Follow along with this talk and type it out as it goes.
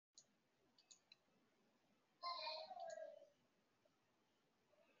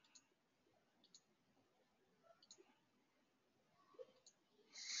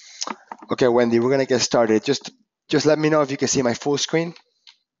Okay, Wendy, we're gonna get started. Just let me know if you can see my full screen.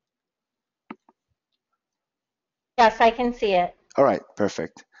 Yes, I can see it. All right,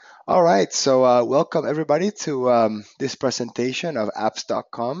 perfect. All right, so welcome everybody to this presentation of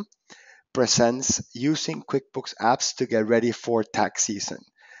apps.com presents using QuickBooks apps to get ready for tax season.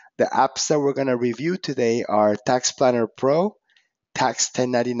 The apps that we're gonna review today are Tax Planner Pro,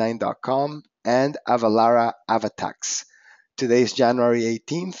 Tax1099.com, and Avalara AvaTax. Today is January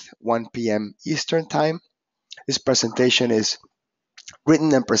 18th, 1 p.m. Eastern Time. This presentation is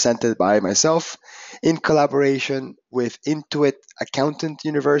written and presented by myself in collaboration with Intuit Accountant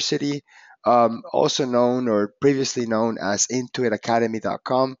University, also known or previously known as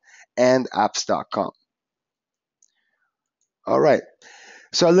intuitacademy.com and apps.com. All right.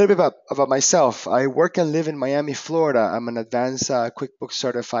 So a little bit about myself. I work and live in Miami, Florida. I'm an advanced QuickBooks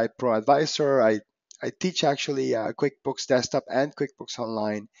certified pro advisor. I teach actually QuickBooks Desktop and QuickBooks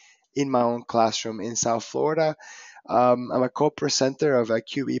Online in my own classroom in South Florida. I'm a co-presenter of a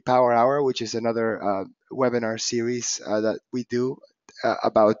QB Power Hour, which is another webinar series that we do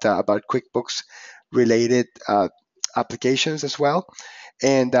about QuickBooks related applications as well.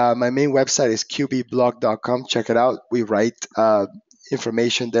 And my main website is qbblog.com. Check it out. We write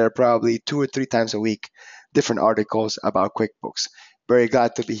information there probably 2 or 3 times a week, different articles about QuickBooks. Very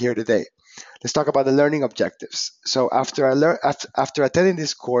glad to be here today. Let's talk about the learning objectives. So after attending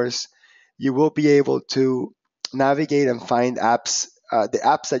this course, you will be able to navigate and find apps, the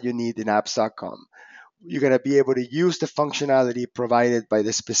apps that you need in apps.com. You're going to be able to use the functionality provided by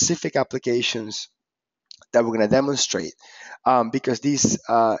the specific applications that we're going to demonstrate because these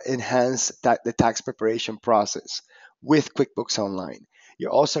enhance the tax preparation process with QuickBooks Online.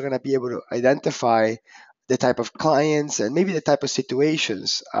 You're also going to be able to identify the type of clients and maybe the type of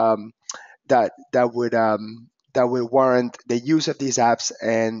situations that would warrant the use of these apps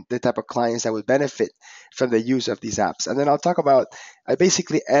and the type of clients that would benefit from the use of these apps. And then I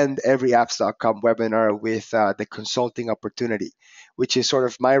basically end every apps.com webinar with the consulting opportunity, which is sort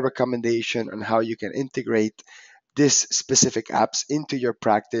of my recommendation on how you can integrate this specific apps into your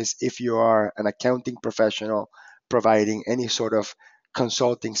practice if you are an accounting professional providing any sort of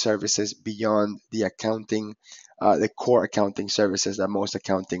consulting services beyond the core accounting services that most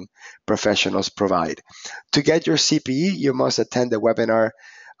accounting professionals provide. To get your CPE, you must attend the webinar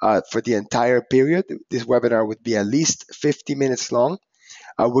for the entire period. This webinar would be at least 50 minutes long.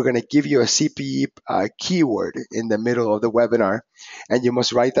 We're going to give you a CPE keyword in the middle of the webinar, and you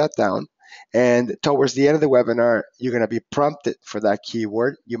must write that down. And towards the end of the webinar, you're going to be prompted for that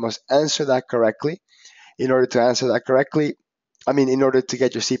keyword. You must answer that correctly. In order to answer that correctly, in order to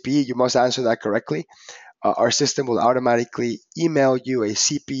get your CPE, you must answer that correctly. Our system will automatically email you a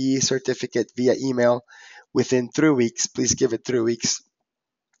CPE certificate via email within 3 weeks. Please give it 3 weeks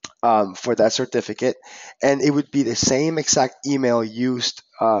for that certificate. And it would be the same exact email used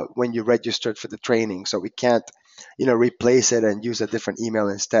when you registered for the training. So we can't, replace it and use a different email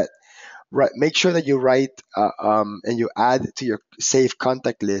instead. Right. Make sure that you write and you add to your save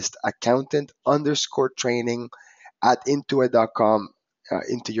contact list accountant_training at intuit.com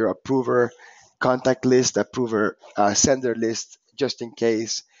into your approver contact list, approver sender list, just in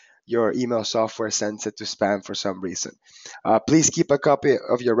case your email software sends it to spam for some reason. Please keep a copy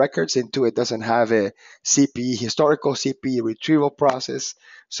of your records. Intuit doesn't have a historical CPE retrieval process.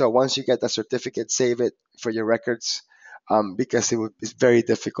 So once you get the certificate, save it for your records because it's very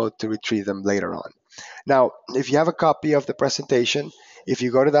difficult to retrieve them later on. Now, if you have a copy of the presentation, if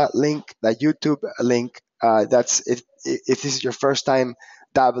you go to that link, that YouTube link, that's if this is your first time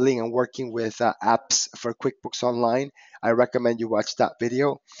dabbling and working with apps for QuickBooks Online, I recommend you watch that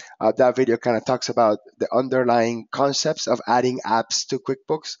video. That video kind of talks about the underlying concepts of adding apps to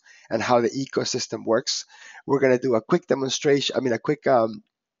QuickBooks and how the ecosystem works. We're going to do a quick demonstration, a quick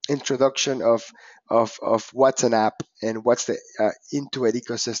introduction of what's an app and what's the Intuit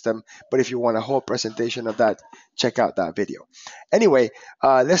ecosystem. But if you want a whole presentation of that, check out that video. Anyway,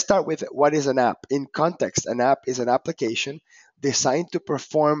 let's start with what is an app. In context, an app is an application designed to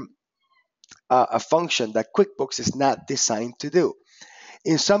perform a function that QuickBooks is not designed to do.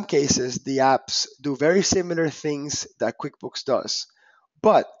 In some cases, the apps do very similar things that QuickBooks does,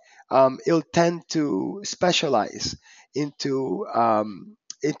 but it'll tend to specialize into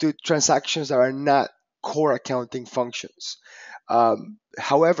transactions that are not core accounting functions.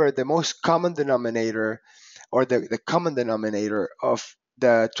 However, the most common denominator or the common denominator of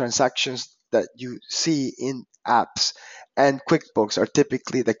the transactions that you see in apps and QuickBooks are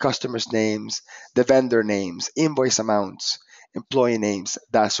typically the customers' names, the vendor names, invoice amounts, employee names,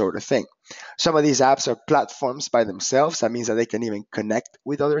 that sort of thing. Some of these apps are platforms by themselves. That means that they can even connect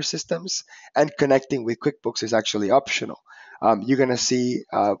with other systems, and connecting with QuickBooks is actually optional. You're going to see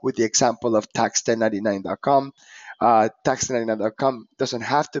with the example of tax1099.com. Tax1099.com doesn't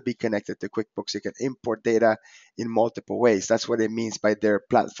have to be connected to QuickBooks. You can import data in multiple ways. That's what it means by their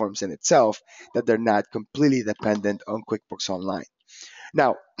platforms in itself, that they're not completely dependent on QuickBooks Online.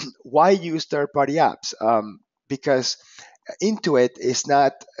 Now, why use third-party apps? Because Intuit is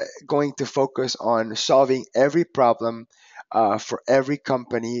not going to focus on solving every problem for every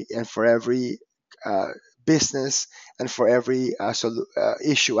company and for every uh, business and for every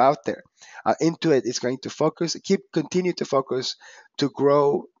issue out there. Intuit is going to continue to focus to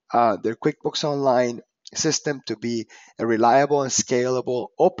grow their QuickBooks Online system to be a reliable and scalable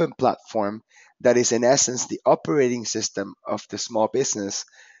open platform that is in essence the operating system of the small business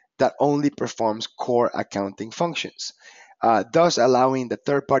that only performs core accounting functions, thus allowing the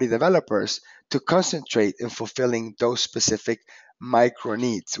third-party developers to concentrate in fulfilling those specific micro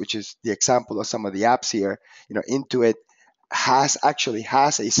needs, which is the example of some of the apps here. Intuit has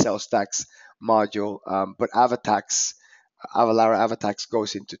a sales tax module, but Avalara AvaTax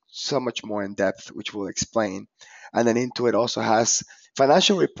goes into so much more in depth, which we'll explain. And then Intuit also has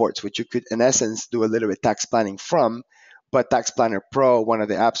financial reports, which you could, in essence, do a little bit tax planning from. But Tax Planner Pro, one of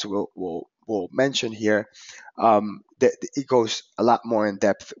the apps we'll mention here, it goes a lot more in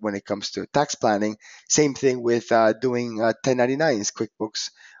depth when it comes to tax planning. Same thing with doing 1099s.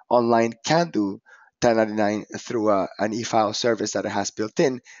 QuickBooks Online can do 1099 through an e-file service that it has built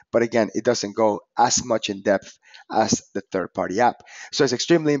in, but again, it doesn't go as much in depth as the third-party app. So it's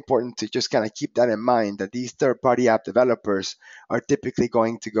extremely important to just kind of keep that in mind, that these third-party app developers are typically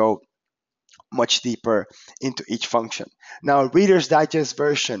going to go much deeper into each function. Now, Reader's Digest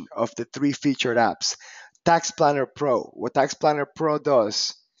version of the three featured apps, Tax Planner Pro. What Tax Planner Pro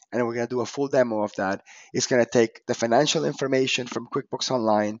does, and we're going to do a full demo of that, is going to take the financial information from QuickBooks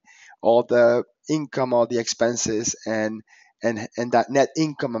Online, all the income, all the expenses, and that net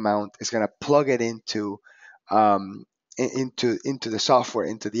income amount is going to plug it um, into the software,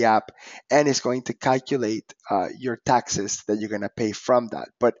 into the app, and it's going to calculate your taxes that you're going to pay from that.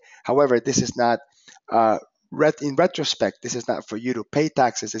 But however, this is not in retrospect, this is not for you to pay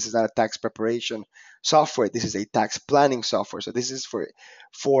taxes. This is not a tax preparation software. This is a tax planning software. So this is for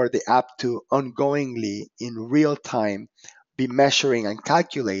the app to ongoingly, in real time, be measuring and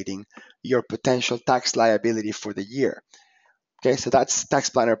calculating your potential tax liability for the year. Okay, so that's Tax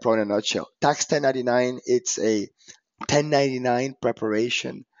Planner Pro in a nutshell. Tax 1099, it's a 1099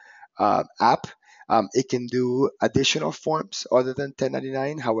 preparation app. It can do additional forms other than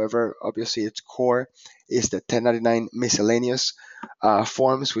 1099. However, obviously, its core is the 1099 miscellaneous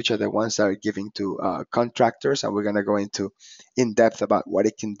forms, which are the ones that are given to contractors. And we're going to go into in depth about what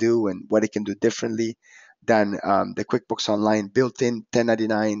it can do and what it can do differently than the QuickBooks Online built-in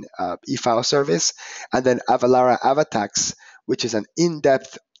 1099 e-file service. And then Avalara AvaTax, which is an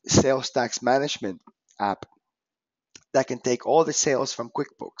in-depth sales tax management app that can take all the sales from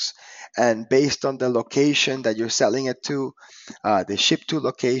QuickBooks, and based on the location that you're selling it to, the ship to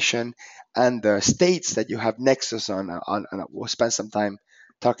location, and the states that you have Nexus on we'll spend some time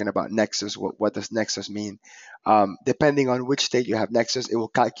talking about Nexus. What does Nexus mean? Depending on which state you have Nexus, it will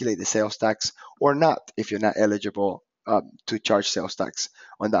calculate the sales tax or not if you're not eligible to charge sales tax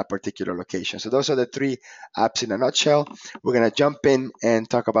on that particular location. So those are the three apps in a nutshell. We're going to jump in and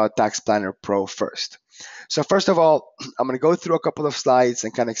talk about Tax Planner Pro first. So first of all, I'm going to go through a couple of slides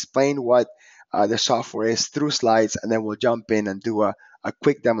and kind of explain what the software is through slides, and then we'll jump in and do a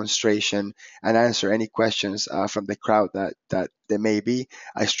quick demonstration and answer any questions from the crowd that there may be.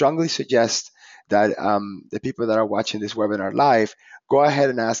 I strongly suggest that the people that are watching this webinar live, go ahead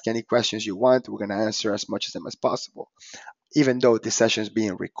and ask any questions you want. We're going to answer as much of them as possible. Even though this session is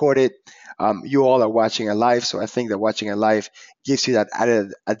being recorded, you all are watching it live, so I think that watching it live gives you that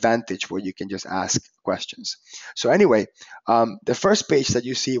added advantage where you can just ask questions. So anyway, the first page that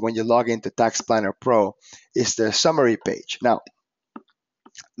you see when you log into Tax Planner Pro is the summary page. Now,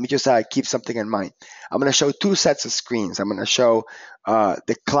 let me just keep something in mind. I'm going to show two sets of screens. I'm going to show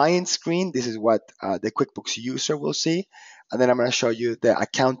the client screen. This is what the QuickBooks user will see. And then I'm going to show you the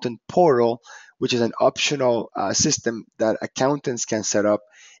accountant portal, which is an optional system that accountants can set up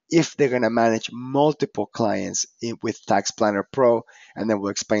if they're going to manage multiple clients with Tax Planner Pro. And then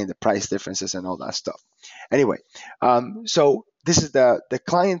we'll explain the price differences and all that stuff. Anyway, so this is the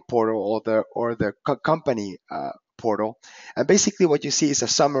client portal or the company portal. And basically what you see is a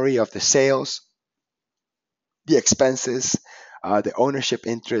summary of the sales, the expenses, the ownership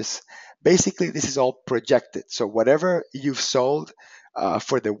interest. Basically, this is all projected. So whatever you've sold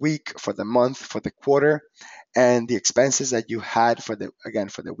for the week, for the month, for the quarter, and the expenses that you had for the, again,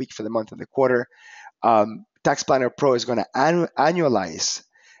 for the week, for the month, and the quarter. Tax Planner Pro is going to annualize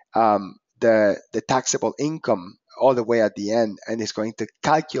the taxable income all the way at the end, and it's going to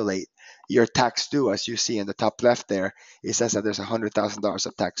calculate your tax due. As you see in the top left there, it says that there's $100,000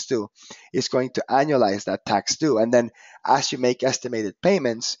 of tax due. It's going to annualize that tax due, and then as you make estimated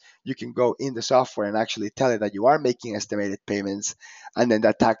payments, you can go in the software and actually tell it that you are making estimated payments, and then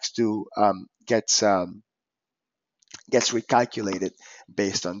that tax due gets recalculated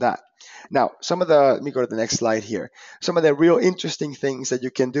based on that. Now, let me go to the next slide here. Some of the real interesting things that you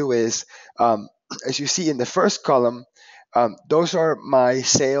can do is, as you see in the first column, those are my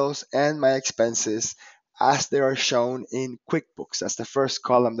sales and my expenses as they are shown in QuickBooks. That's the first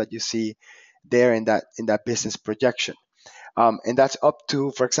column that you see there in that business projection. And that's up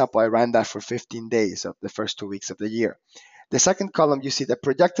to, for example, I ran that for 15 days of the first 2 weeks of the year. The second column, you see the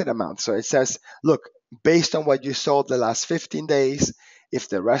projected amount. So it says, look, based on what you sold the last 15 days, if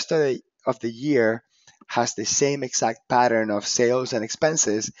the rest of the year has the same exact pattern of sales and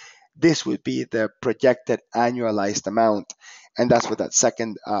expenses, this would be the projected annualized amount. And that's what that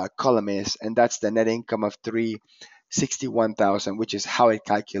second column is. And that's the net income of 361,000, which is how it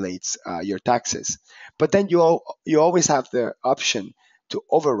calculates your taxes. But then you always have the option to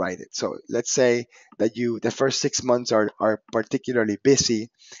override it. So let's say that the first 6 months are particularly busy,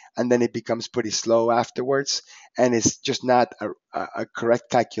 and then it becomes pretty slow afterwards, and it's just not a correct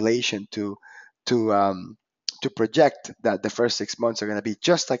calculation to to project that the first 6 months are going to be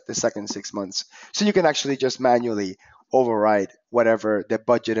just like the second 6 months. So you can actually just manually override whatever the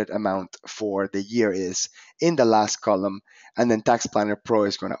budgeted amount for the year is in the last column, and then Tax Planner Pro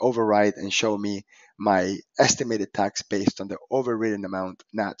is going to override and show me my estimated tax based on the overridden amount,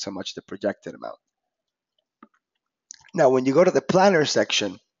 not so much the projected amount. Now, when you go to the planner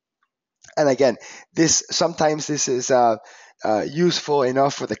section, and again, this is useful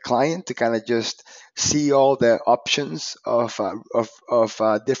enough for the client to kind of just see all the options of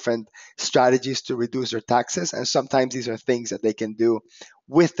different strategies to reduce their taxes, and sometimes these are things that they can do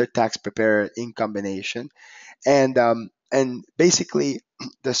with their tax preparer in combination, and basically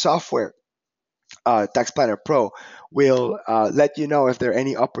the software Tax Planner Pro will let you know if there are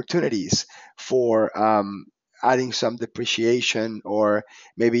any opportunities for adding some depreciation, or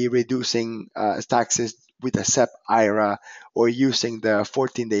maybe reducing taxes with a SEP IRA, or using the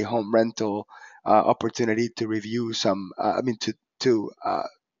 14-day home rental opportunity to review some, to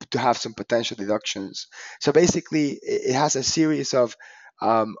have some potential deductions. So basically, it has a series of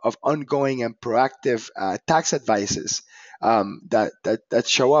ongoing and proactive tax advices that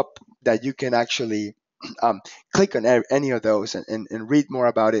show up, that you can actually click on any of those and read more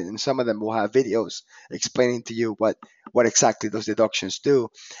about it. And some of them will have videos explaining to you what exactly those deductions do.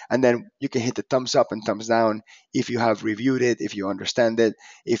 And then you can hit the thumbs up and thumbs down if you have reviewed it, if you understand it,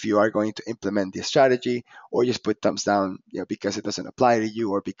 if you are going to implement the strategy, or just put thumbs down, because it doesn't apply to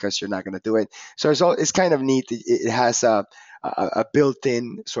you, or because you're not going to do it. So it's kind of neat. It has a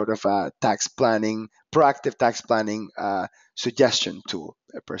built-in sort of proactive tax planning suggestion tool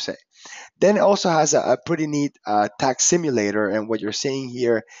per se. Then it also has a pretty neat tax simulator, and what you're seeing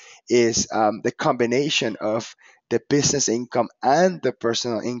here is the combination of the business income and the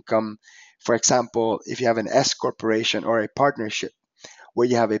personal income. For example, if you have an S corporation or a partnership where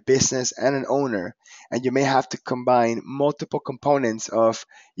you have a business and an owner, and you may have to combine multiple components of,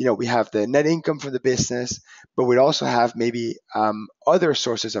 we have the net income from the business, but we also have maybe other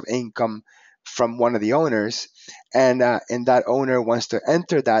sources of income from one of the owners, and that owner wants to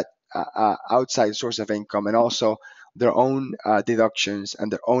enter that outside source of income, and also their own deductions and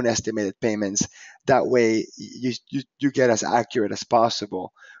their own estimated payments. That way, you get as accurate as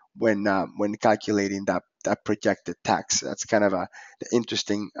possible when calculating that projected tax. That's kind of the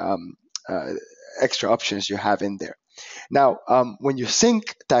interesting extra options you have in there. Now, when you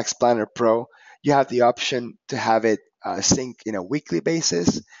sync Tax Planner Pro, you have the option to have it sync in a weekly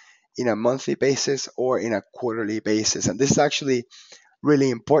basis, in a monthly basis, or in a quarterly basis. And this is actually really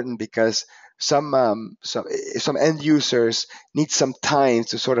important because some end users need some time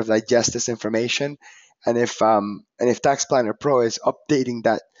to sort of digest this information, and if Tax Planner Pro is updating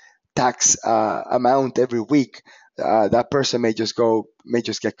that tax amount every week, that person may just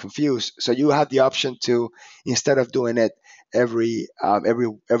get confused. So you have the option to, instead of doing it every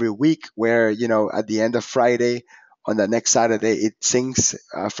week, where at the end of Friday, on the next Saturday it syncs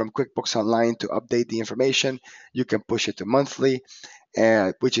from QuickBooks Online to update the information, you can push it to monthly,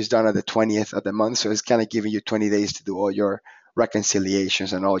 which is done on the 20th of the month. So it's kind of giving you 20 days to do all your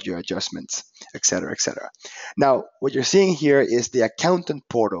reconciliations and all your adjustments et cetera, et cetera. Now, what you're seeing here is the accountant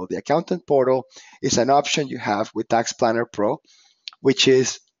portal. The accountant portal is an option you have with Tax Planner Pro, which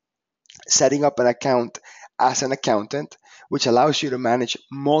is setting up an account as an accountant, which allows you to manage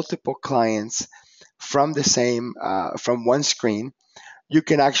multiple clients from the same from one screen. You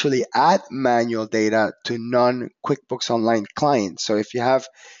can actually add manual data to non QuickBooks Online clients. So if you have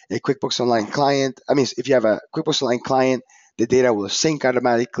a QuickBooks Online client, I mean, if you have a QuickBooks Online client, the data will sync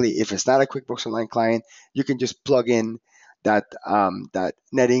automatically. If it's not a QuickBooks Online client, you can just plug in that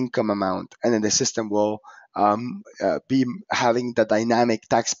net income amount, and then the system will be having the dynamic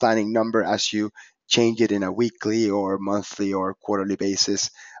tax planning number as you change it in a weekly or monthly or quarterly basis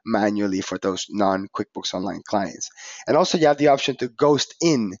manually for those non QuickBooks Online clients. And also, you have the option to ghost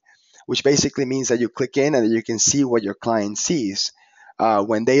in, which basically means that you click in and you can see what your client sees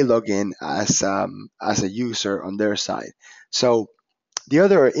when they log in as a user on their side. So the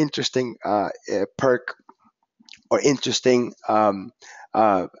other interesting perk or interesting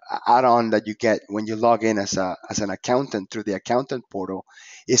add-on that you get when you log in as an accountant through the accountant portal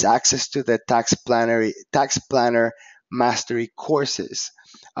is access to the tax planner mastery courses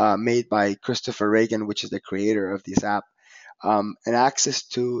made by Christopher Reagan, which is the creator of this app, and access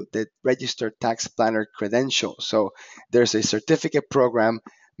to the registered tax planner credential. So there's a certificate program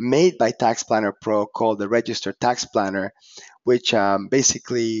made by Tax Planner Pro called the Registered Tax Planner, which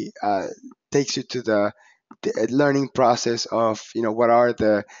basically takes you to the learning process of what are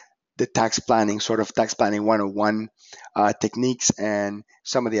the tax planning, sort of tax planning 101 techniques and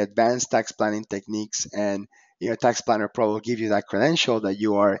some of the advanced tax planning techniques. And Tax Planner Pro will give you that credential that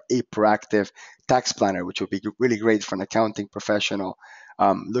you are a proactive tax planner, which would be really great for an accounting professional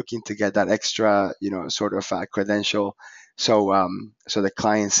looking to get that extra, sort of credential. So the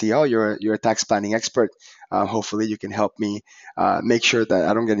clients see, oh, you're a tax planning expert. Hopefully, you can help me make sure that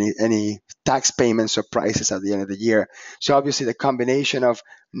I don't get any tax payment surprises at the end of the year. So obviously, the combination of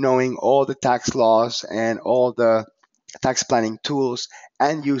knowing all the tax laws and all the tax planning tools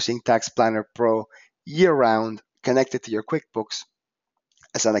and using Tax Planner Pro year round connected to your QuickBooks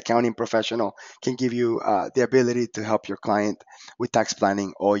as an accounting professional can give you the ability to help your client with tax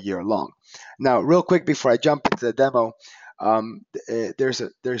planning all year long. Now, real quick before I jump into the demo, there's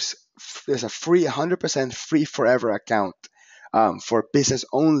a free 100% free forever account for business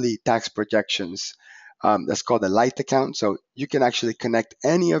only tax projections. That's called a light account. So you can actually connect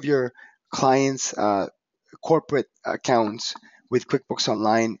any of your clients' corporate accounts with QuickBooks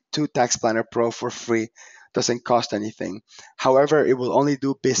Online to Tax Planner Pro for free. Doesn't cost anything. However, it will only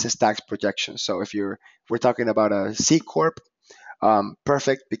do business tax projections. So we're talking about a C corp,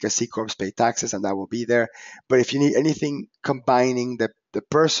 perfect, because C corps pay taxes and that will be there. But if you need anything combining the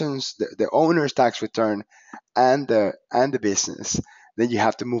owner's tax return and the business, then you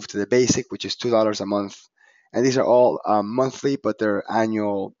have to move to the basic, which is $2 a month. And these are all monthly, but they're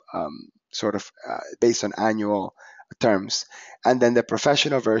annual, sort of based on annual terms. And then the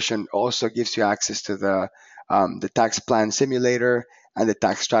professional version also gives you access to the tax plan simulator and the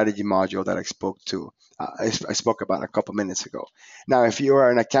tax strategy module that I spoke about a couple minutes ago. Now, if you are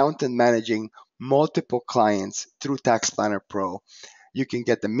an accountant managing multiple clients through Tax Planner Pro, you can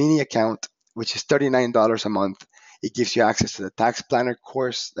get the mini account, which is $39 a month. It gives you access to the tax planner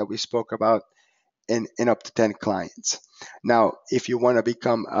course that we spoke about in up to 10 clients. Now, if you want to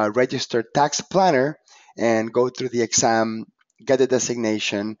become a registered tax planner and go through the exam, get the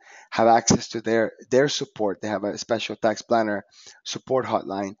designation, have access to their support, they have a special tax planner support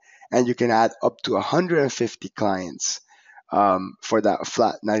hotline, and you can add up to 150 clients for that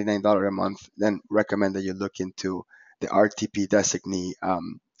flat $99 a month. Then recommend that you look into the RTP designee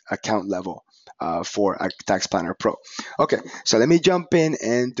account level for a Tax Planner Pro. Okay, so let me jump in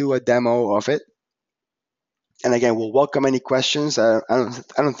and do a demo of it. And again, we'll welcome any questions. I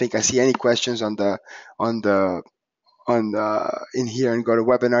don't think I see any questions on the in here and go to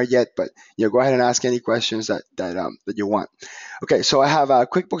webinar yet, but go ahead and ask any questions that you want. Okay, so I have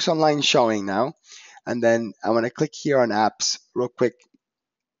QuickBooks Online showing now, and then I'm going to click here on apps real quick,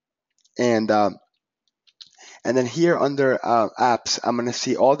 and then here under apps, I'm going to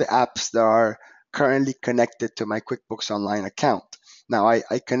see all the apps that are currently connected to my QuickBooks Online account. Now I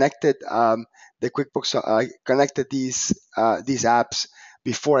connected the QuickBooks. I connected these apps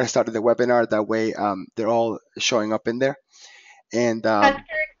before I started the webinar. That way, they're all showing up in there. And Pastor,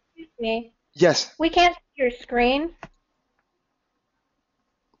 excuse me. yes, We can't see your screen.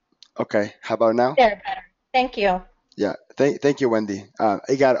 okay. How about now? There, better. Thank you. Yeah. Thank you, Wendy.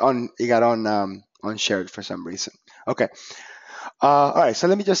 It got on shared for some reason. Okay. All right. So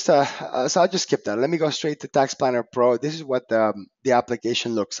let me just so I'll just skip that. Let me go straight to Tax Planner Pro. This is what the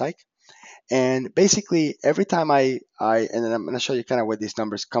application looks like. And basically, every time and then I'm going to show you kind of where these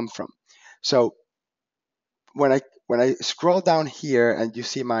numbers come from. So when I scroll down here and you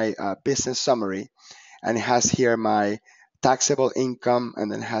see my business summary, and it has here my taxable income,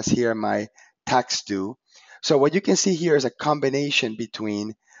 and then it has here my tax due. So what you can see here is a combination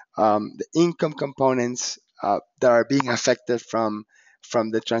between the income components that are being affected from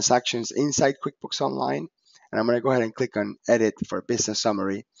the transactions inside QuickBooks Online. And I'm going to go ahead and click on Edit for Business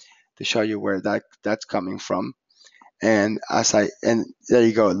Summary to show you where that's coming from. And there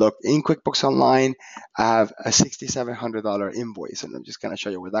you go. Look, in QuickBooks Online, I have a $6,700 invoice, and I'm just going to show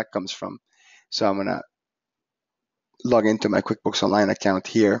you where that comes from. So I'm going to log into my QuickBooks Online account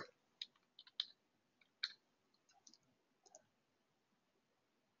here.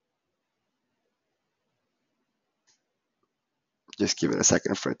 Just give it a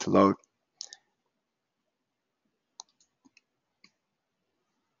second for it to load.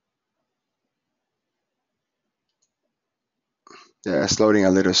 Yeah, it's loading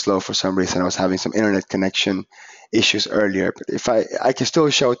a little slow for some reason. I was having some internet connection issues earlier, but if I can still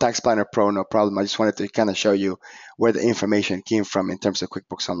show Tax Planner Pro, no problem. I just wanted to kind of show you where the information came from in terms of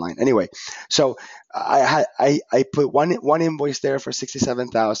QuickBooks Online. Anyway, so I put one invoice there for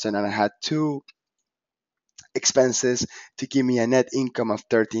 67,000, and I had two expenses to give me a net income of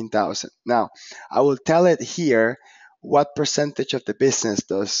 13,000. Now, I will tell it here what percentage of the business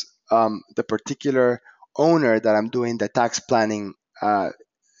does the particular owner that I'm doing the tax planning a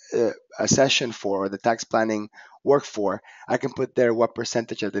session for, or the tax planning work for. I can put there what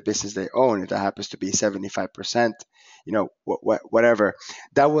percentage of the business they own. If that happens to be 75%, whatever,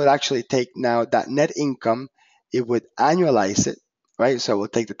 that would actually take now that net income, it would annualize it, right? So we'll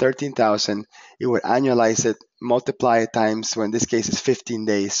take the 13,000, it would annualize it, multiply it times, well, in this case, it's 15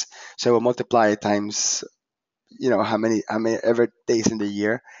 days. So we'll multiply it times how many ever days in the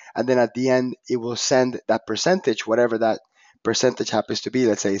year, and then at the end it will send that percentage, whatever that percentage happens to be.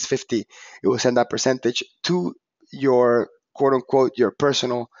 Let's say it's 50. It will send that percentage to your quote unquote your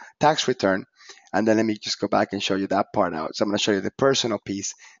personal tax return. And then let me just go back and show you that part out. So I'm going to show you the personal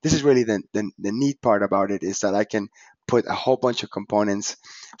piece. This is really the neat part about it, is that I can put a whole bunch of components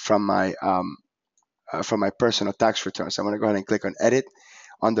from my personal tax return. So I'm going to go ahead and click on Edit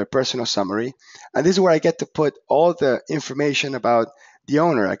under Personal Summary. And this is where I get to put all the information about the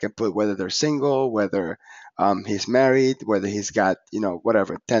owner. I can put whether they're single, whether he's married, whether he's got,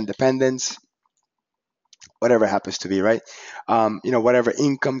 whatever, 10 dependents, whatever happens to be, right? Whatever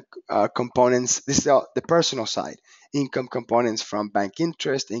income components. This is all the personal side. Income components from bank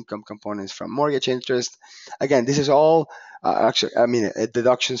interest, income components from mortgage interest. Again, this is all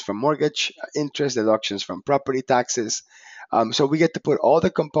deductions from mortgage interest, deductions from property taxes. So we get to put all the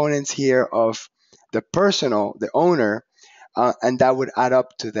components here of the owner, and that would add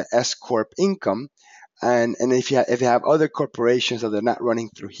up to the S corp income. And if you have other corporations that they're not running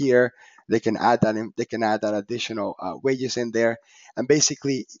through here, they can add that in, they can add that additional wages in there, and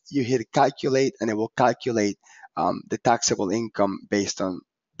basically you hit calculate, and it will calculate the taxable income based on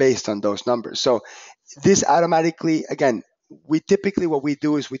those numbers. So this automatically, again, we typically, what we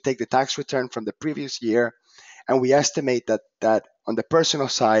do is we take the tax return from the previous year, and we estimate that on the personal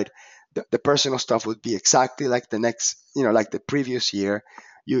side, the personal stuff would be exactly like the next, like the previous year.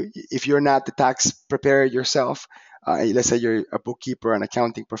 If you're not the tax preparer yourself, let's say you're a bookkeeper, an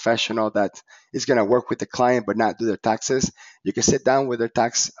accounting professional that is going to work with the client but not do their taxes, you can sit down with their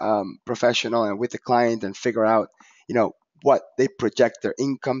tax professional and with the client and figure out, what they project their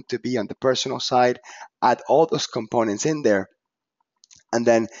income to be on the personal side, add all those components in there, and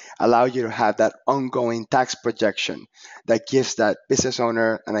then allow you to have that ongoing tax projection that gives that business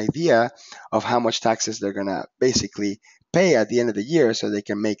owner an idea of how much taxes they're going to basically pay at the end of the year, so they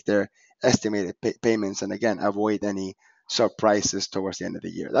can make their estimated payments, and again, avoid any surprises towards the end of the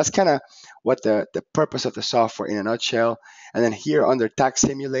year. That's kind of what the purpose of the software in a nutshell. And then here under Tax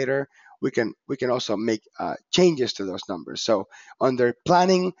Simulator, we can also make changes to those numbers. So under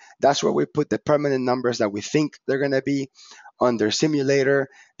planning, that's where we put the permanent numbers that we think they're going to be. Under Simulator,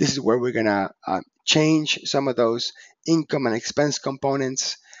 this is where we're going to change some of those income and expense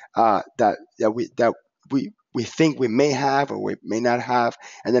components that we think we may have or we may not have.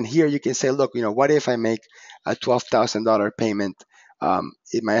 And then here you can say, look, what if I make a $12,000 payment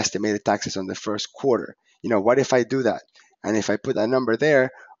in my estimated taxes on the first quarter? What if I do that? And if I put that number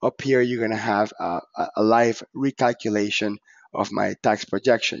there, up here you're going to have a live recalculation of my tax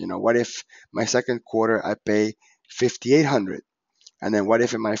projection. What if my second quarter I pay 5,800, and then what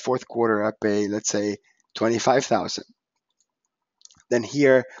if in my fourth quarter I pay, let's say, 25,000? Then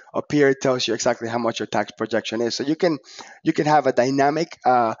here up here it tells you exactly how much your tax projection is. So you can have a dynamic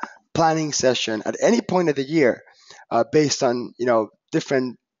planning session at any point of the year, based on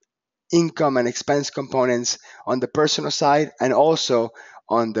different income and expense components on the personal side and also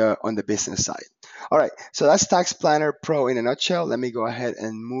on the business side. All right, so that's Tax Planner Pro in a nutshell. Let me go ahead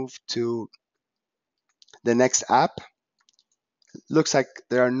and move to the next app. Looks like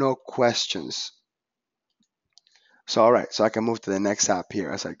there are no questions. So all right, so I can move to the next app here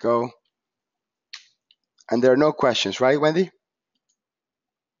as I go. And there are no questions, right, Wendy?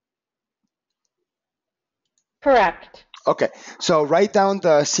 Correct. Okay, so write down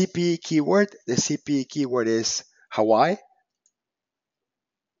the CPE keyword. The CPE keyword is Hawaii.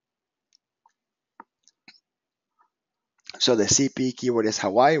 So the CPE keyword is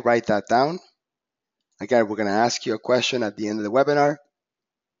Hawaii. Write that down. Again, we're going to ask you a question at the end of the webinar.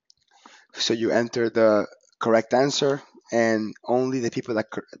 So you enter the correct answer, and only the people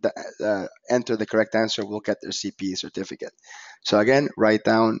that enter the correct answer will get their CPE certificate. So again, write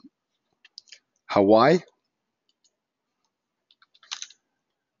down Hawaii.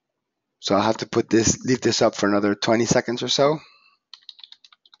 So I'll have to leave this up for another 20 seconds or so.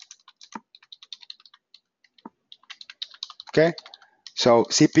 Okay, so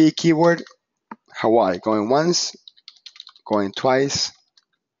CPE keyword, Hawaii, going once, going twice.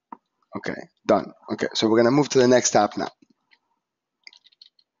 Okay, done. Okay, so we're gonna move to the next tab now.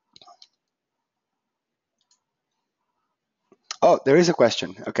 Oh, there is a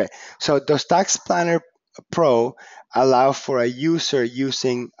question. Okay, so does Tax Planner Pro allow for a user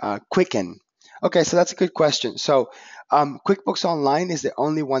using Quicken? Okay, so that's a good question. So QuickBooks Online is the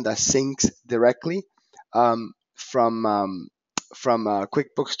only one that syncs directly from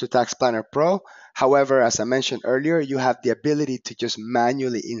QuickBooks to Tax Planner Pro. However, as I mentioned earlier, you have the ability to just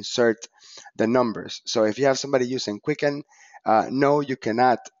manually insert the numbers. So if you have somebody using Quicken, no, you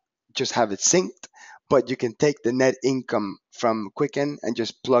cannot just have it synced, but you can take the net income from Quicken and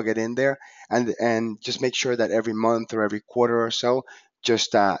just plug it in there, and just make sure that every month or every quarter or so,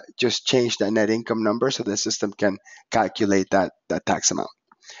 just change that net income number so the system can calculate that tax amount.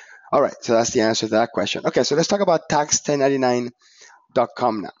 All right, so that's the answer to that question. Okay, so let's talk about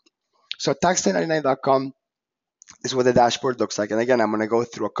tax1099.com now. So tax1099.com is what the dashboard looks like. And again, I'm going to go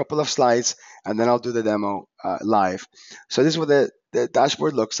through a couple of slides and then I'll do the demo live. So this is what the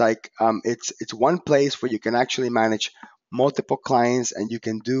dashboard looks like. It's one place where you can actually manage multiple clients and you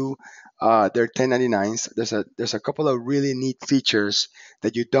can do their 1099s. There's a couple of really neat features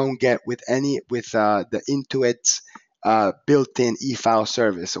that you don't get with the Intuit's built-in e-file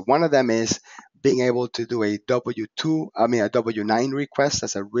service. So one of them is being able to do a W9 request.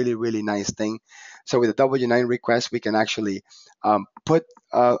 That's a really, really nice thing. So with a W9 request, we can actually put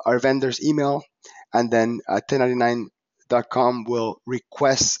our vendor's email, and then 1099.com will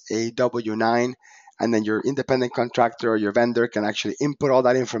request a W9, and then your independent contractor or your vendor can actually input all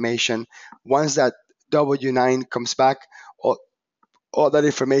that information. Once that W9 comes back, all that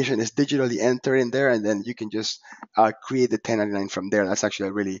information is digitally entered in there, and then you can just create the 1099 from there. That's actually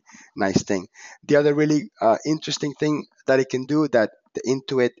a really nice thing. The other really interesting thing that it can do that the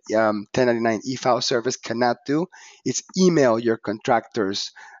Intuit 1099 e-file service cannot do is email your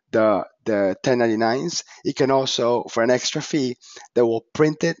contractors the 1099s. It can also, for an extra fee, they will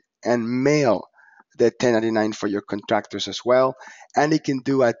print it and mail the 1099 for your contractors as well. And it can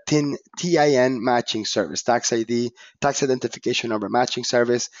do a TIN matching service, tax ID, tax identification number matching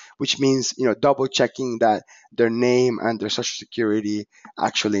service, which means double checking that their name and their social security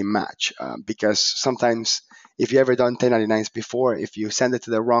actually match. Because sometimes, if you ever done 1099s before, if you send it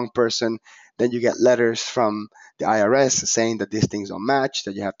to the wrong person, then you get letters from the IRS saying that these things don't match,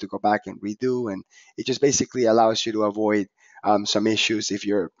 that you have to go back and redo, and it just basically allows you to avoid some issues if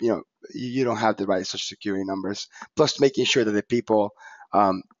you don't have the right social security numbers. Plus, making sure that the people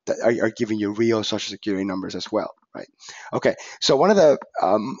that are giving you real social security numbers as well, right? Okay, so one of the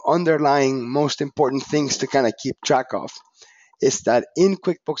underlying most important things to kind of keep track of is that in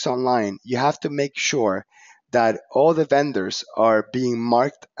QuickBooks Online, you have to make sure that all the vendors are being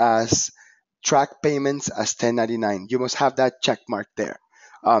marked as track payments as 1099. You must have that check mark there.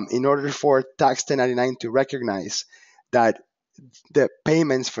 In order for Tax 1099 to recognize that the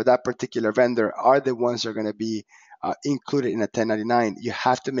payments for that particular vendor are the ones that are going to be included in a 1099, you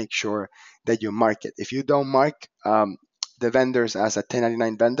have to make sure that you mark it. If you don't mark the vendors as a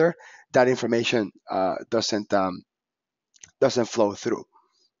 1099 vendor, that information doesn't flow through.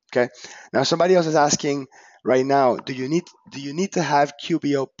 Okay. Now somebody else is asking right now, do you need to have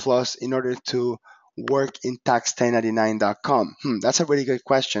QBO Plus in order to work in tax1099.com? That's a really good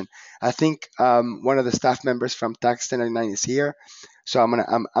question. I think one of the staff members from Tax1099 is here, so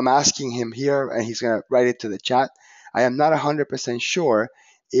I'm asking him here, and he's gonna write it to the chat. I am not 100% sure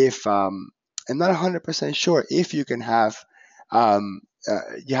if I'm not 100% sure if you can have um,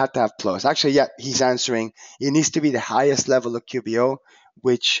 you have to have plus. Actually, yeah, he's answering. It needs to be the highest level of QBO,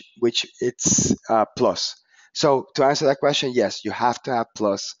 which it's plus. So to answer that question, yes, you have to have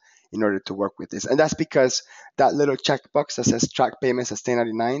plus in order to work with this, and that's because that little checkbox that says track payments as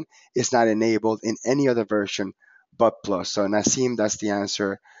 1099 is not enabled in any other version but plus. So Nasim, that's the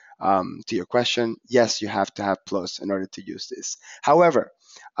answer to your question. Yes, you have to have plus in order to use this. However,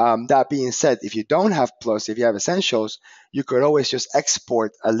 that being said, if you don't have plus, if you have essentials, you could always just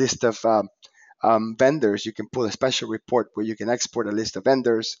export a list of vendors. You can pull a special report where you can export a list of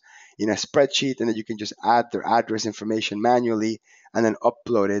vendors in a spreadsheet, and then you can just add their address information manually and then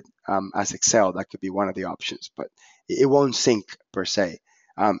upload it as Excel. That could be one of the options, but it won't sync per se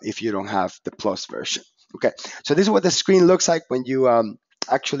if you don't have the plus version. Okay, so this is what the screen looks like when you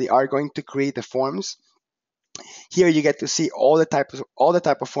actually are going to create the forms. Here you get to see all the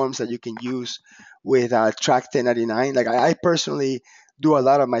type of forms that you can use with Track 1099. Like I personally do a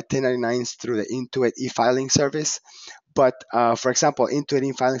lot of my 1099s through the Intuit e-filing service, but for example, Intuit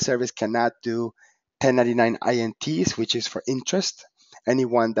e-filing service cannot do 1099 INTs, which is for interest.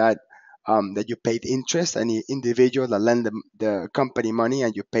 Anyone that you paid interest, any individual that lend the company money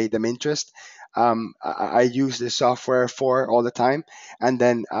and you pay them interest. I use this software for all the time, and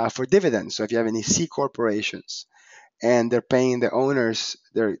then for dividends. So if you have any C corporations and they're paying the owners,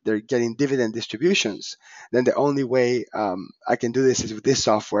 they're getting dividend distributions, then the only way I can do this is with this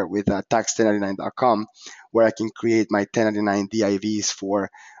software with tax1099.com, where I can create my 1099 DIVs for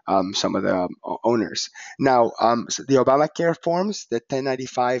some of the owners. Now, so the Obamacare forms, the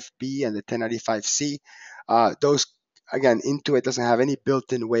 1095B and the 1095C, those again, Intuit doesn't have any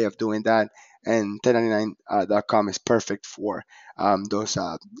built-in way of doing that, and 1099.com is perfect for those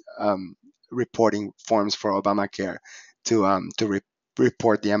reporting forms for Obamacare to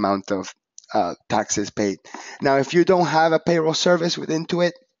report the amount of taxes paid. Now, if you don't have a payroll service with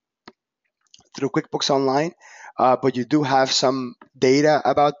Intuit through QuickBooks Online, but you do have some data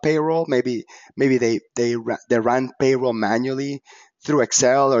about payroll, maybe they run payroll manually through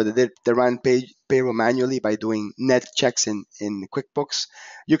Excel, or they run payroll manually by doing net checks in QuickBooks.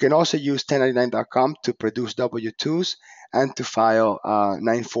 You can also use 1099.com to produce W-2s and to file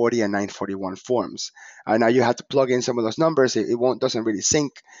 940 and 941 forms. Now you have to plug in some of those numbers. It won't doesn't really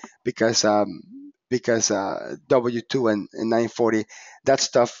sync because W-2 and 940, that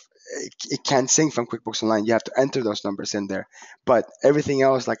stuff, it can't sync from QuickBooks Online. You have to enter those numbers in there. But everything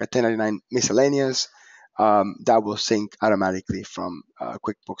else, like a 1099 miscellaneous, that will sync automatically from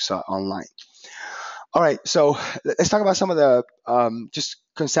QuickBooks Online. All right, so let's talk about some of the just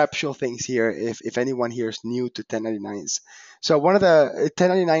conceptual things here. If anyone here is new to 1099s, so one of the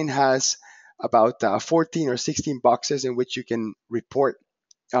 1099 has about 14 or 16 boxes in which you can report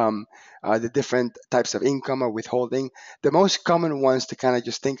um, the different types of income or withholding. The most common ones to kind of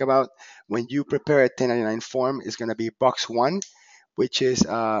just think about when you prepare a 1099 form is going to be box one, which is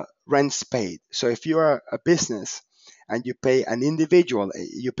rents paid. So if you are a business and you pay an individual,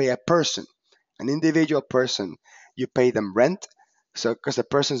 you pay a person, an individual person, you pay them rent. So because the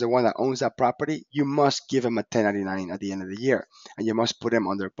person is the one that owns that property, you must give them a 1099 at the end of the year, and you must put them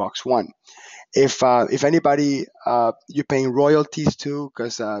under box one. If anybody you're paying royalties to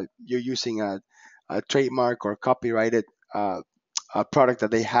because you're using a trademark or copyrighted a product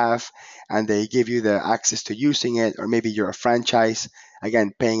that they have, and they give you the access to using it, or maybe you're a franchise,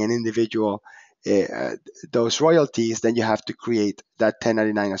 again paying an individual uh, those royalties, then you have to create that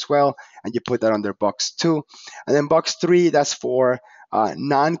 1099 as well, and you put that under box two. And then box three, that's for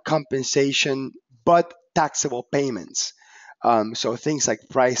non-compensation but taxable payments. So things like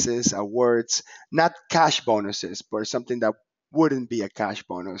prices, awards, not cash bonuses, but something that wouldn't be a cash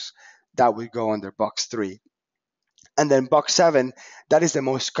bonus, that would go under box three. And then box seven, that is the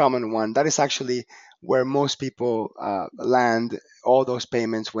most common one. That is actually where most people land all those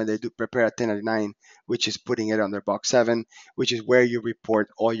payments when they do prepare a 1099, which is putting it under box seven, which is where you report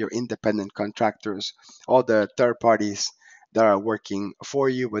all your independent contractors, all the third parties that are working for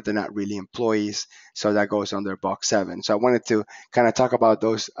you, but they're not really employees. So that goes under box seven. So I wanted to kind of talk about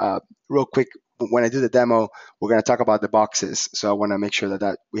those real quick. When I do the demo, we're going to talk about the boxes. So I want to make sure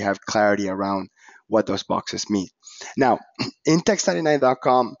that we have clarity around what those boxes mean. Now, in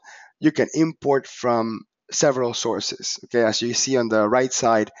text99.com, you can import from several sources. Okay, as you see on the right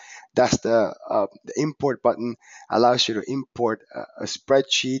side, that's the import button, allows you to import a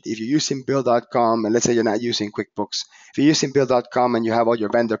spreadsheet. If you're using bill.com, and let's say you're not using QuickBooks, if you're using bill.com and you have all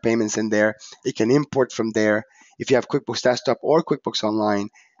your vendor payments in there, it can import from there. If you have QuickBooks Desktop or QuickBooks Online,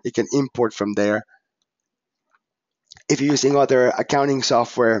 it can import from there. If you're using other accounting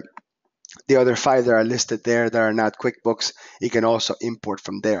software, the other five that are listed there that are not QuickBooks, you can also import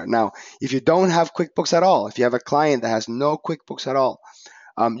from there. Now, if you don't have QuickBooks at all, if you have a client that has no QuickBooks at all,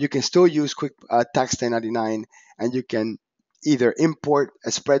 you can still use Quick Tax 1099, and you can either import a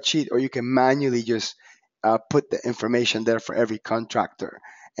spreadsheet or you can manually just put the information there for every contractor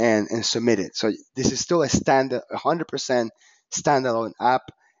and submit it. So this is still a standard, 100% standalone app,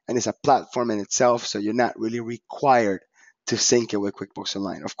 and it's a platform in itself. So you're not really required to sync it with QuickBooks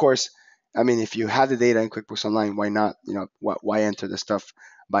Online. Of course, I mean, if you have the data in QuickBooks Online, why not? Why enter the stuff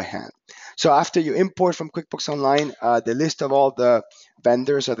by hand? So after you import from QuickBooks Online, the list of all the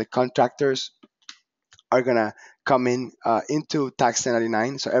vendors or the contractors are gonna come in into tax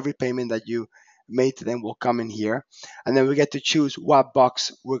 1099. So every payment that you made to them will come in here, and then we get to choose what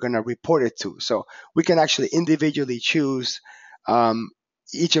box we're gonna report it to. So we can actually individually choose. Um,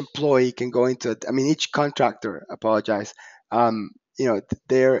 each employee can go into. I mean, each contractor. Apologize.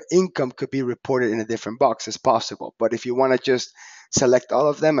 Their income could be reported in a different box as possible. But if you want to just select all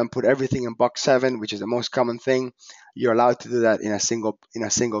of them and put everything in box 7, which is the most common thing, you're allowed to do that in a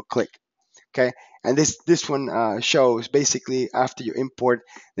single click. Okay, and this one shows basically after you import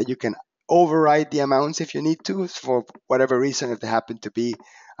that you can override the amounts if you need to for whatever reason. If they happen to be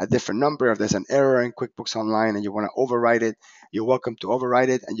a different number, if there's an error in QuickBooks Online and you want to override it, you're welcome to override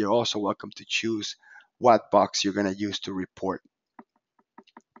it, and you're also welcome to choose what box you're going to use to report.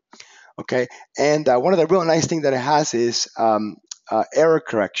 Okay, and one of the real nice things that it has is error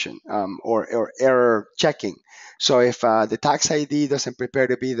correction, or error checking. So if the tax ID doesn't prepare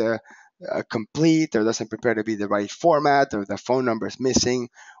to be the complete, or doesn't prepare to be the right format, or the phone number is missing,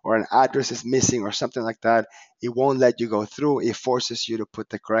 or an address is missing, or something like that, it won't let you go through. It forces you to put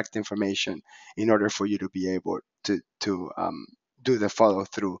the correct information in order for you to be able to do the follow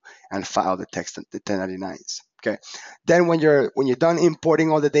through and file the 1099s. Okay. Then when you're done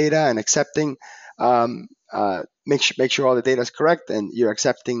importing all the data and accepting, make sure all the data is correct and you're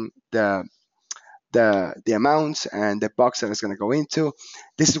accepting the amounts and the box that it's going to go into.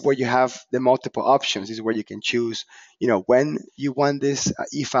 This is where you have the multiple options. This is where you can choose, when you want this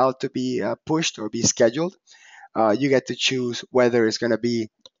e-file to be pushed or be scheduled. You get to choose whether it's going to be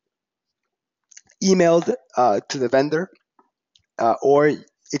emailed to the vendor, or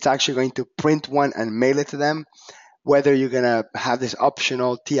it's actually going to print one and mail it to them. Whether you're going to have this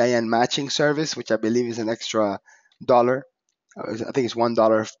optional TIN matching service, which I believe is an extra dollar. I think it's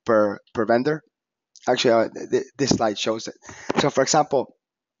 $1 per vendor. Actually, this slide shows it. So, for example,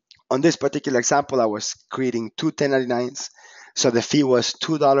 on this particular example, I was creating two 1099s. So the fee was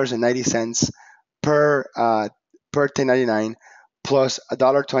 $2.90 per 1099, plus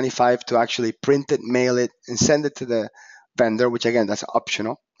 $1.25 to actually print it, mail it, and send it to the vendor, which again, that's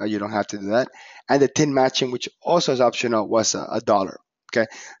optional. You don't have to do that. And the tin matching, which also is optional, was a dollar. Okay,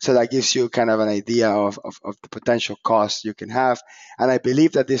 so that gives you kind of an idea of the potential costs you can have. And I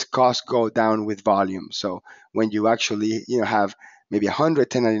believe that these costs go down with volume. So when you actually have maybe 100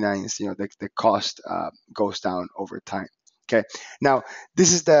 1099s, the cost goes down over time. Okay, now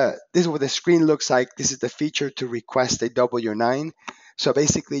this is what the screen looks like. This is the feature to request a W-9. So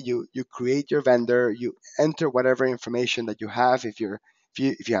basically, you create your vendor, you enter whatever information that you have. If you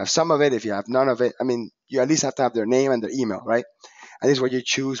have some of it, if you have none of it, I mean, you at least have to have their name and their email, right? And this is where you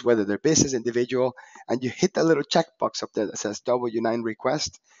choose whether they're business, individual, and you hit that little checkbox up there that says W-9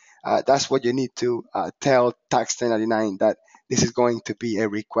 request. That's what you need to tell Tax 1099 that this is going to be a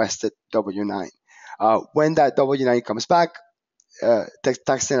requested W-9. When that W-9 comes back, Tax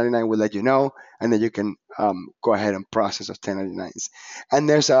 1099 will let you know, and then you can go ahead and process those 1099s. And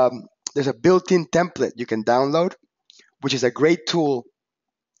there's a built-in template you can download, which is a great tool.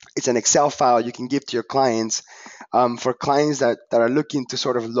 It's an Excel file you can give to your clients, for clients that are looking to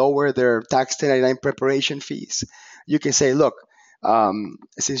sort of lower their tax 1099 preparation fees. You can say, look,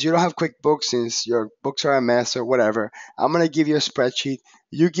 since you don't have QuickBooks, since your books are a mess or whatever, I'm going to give you a spreadsheet.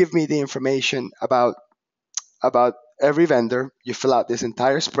 You give me the information about every vendor. You fill out this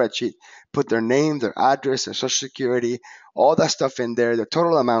entire spreadsheet, put their name, their address, their social security, all that stuff in there, the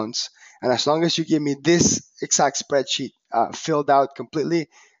total amounts. And as long as you give me this exact spreadsheet filled out completely,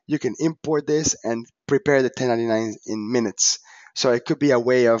 you can import this and prepare the 1099 in minutes. So it could be a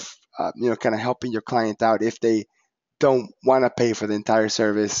way of kind of helping your client out if they don't want to pay for the entire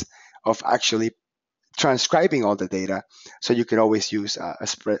service of actually transcribing all the data. So you can always use a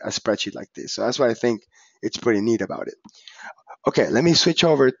spreadsheet like this. So that's what I think it's pretty neat about it. Okay, let me switch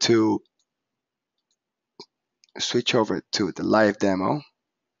over to the live demo.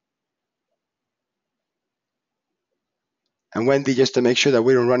 And Wendy, just to make sure that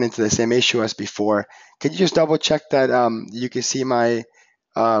we don't run into the same issue as before, can you just double check that you can see my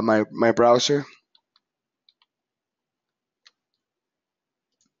browser?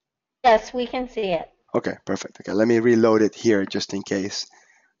 Yes, we can see it. Okay, perfect. Okay, let me reload it here just in case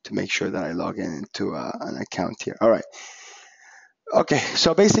to make sure that I log in into an account here. All right. Okay,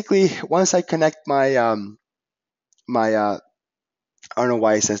 so basically, once I connect my I don't know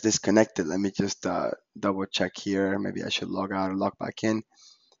why it says disconnected. Let me just double check here. Maybe I should log out and log back in.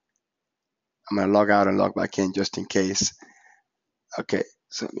 I'm gonna log out and log back in just in case. Okay,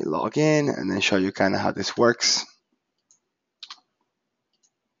 so let me log in and then show you kind of how this works.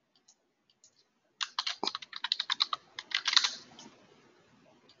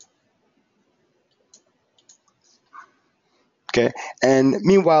 Okay, and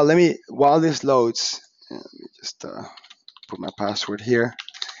meanwhile, while this loads, let me just put my password here.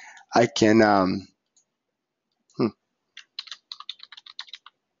 I can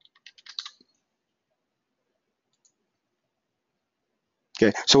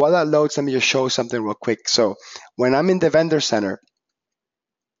okay, so while that loads, let me just show something real quick. So when I'm in the vendor center,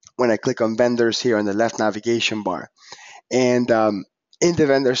 when I click on vendors here on the left navigation bar, and in the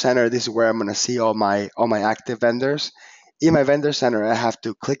vendor center, this is where I'm going to see all my active vendors. In my vendor center, I have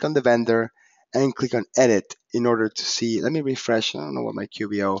to click on the vendor and click on edit in order to see. Let me refresh. I don't know what my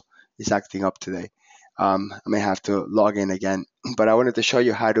QBO is acting up today. I may have to log in again, but I wanted to show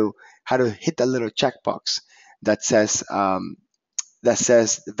you how to hit that little checkbox that says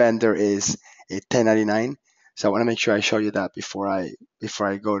the vendor is a 1099. So I want to make sure I show you that before I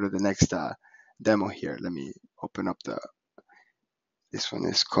go to the next demo here. Let me open up the. This one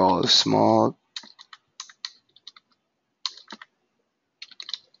is called small.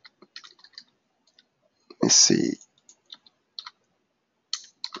 Let's see.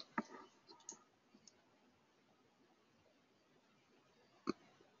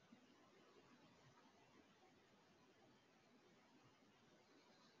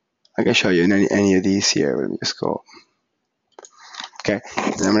 I can show you in any of these here. Let me just go. Okay,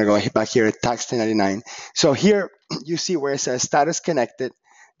 and I'm gonna go back here at tax 1099. So here you see where it says status connected.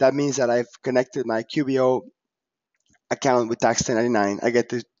 That means that I've connected my QBO account with tax 1099. I get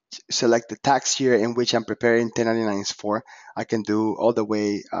to select the tax year in which I'm preparing 1099s for. I can do all the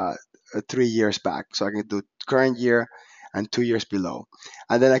way 3 years back. So I can do current year and 2 years below.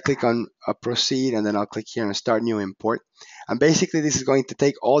 And then I click on proceed, and then I'll click here on start new import. And basically this is going to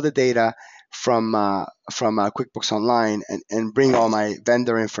take all the data from QuickBooks Online and bring all my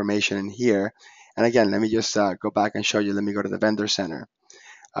vendor information in here. And again, let me just go back and show you. Let me go to the vendor center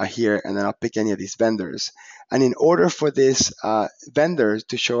here, and then I'll pick any of these vendors. And in order for this vendor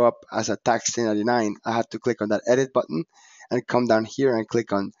to show up as a tax 1099, I have to click on that edit button and come down here and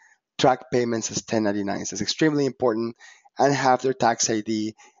click on track payments as 1099s. It's extremely important, and have their tax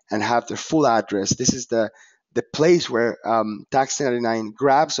ID and have their full address. This is the place where tax 1099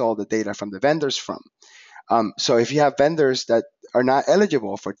 grabs all the data from the vendors from. So if you have vendors that are not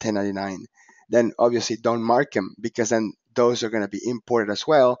eligible for 1099, then obviously don't mark them, because then those are going to be imported as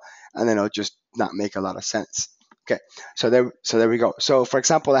well, and then it'll just not make a lot of sense. Okay, so there we go. So for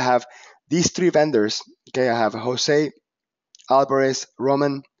example, I have these three vendors. Okay, I have Jose Alvarez,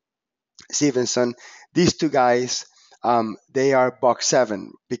 Roman Stevenson. These two guys, they are box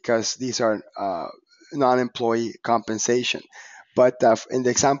 7 because these are non-employee compensation. But in the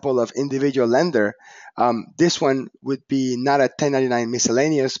example of individual lender, this one would be not a 1099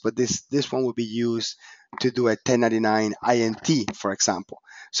 miscellaneous, but this one would be used to do a 1099 INT, for example.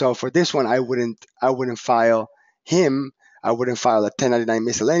 So for this one, I wouldn't file him. I wouldn't file a 1099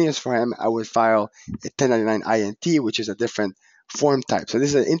 miscellaneous for him. I would file a 1099 INT, which is a different form type. So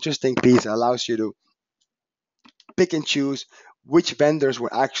this is an interesting piece that allows you to pick and choose which vendors we're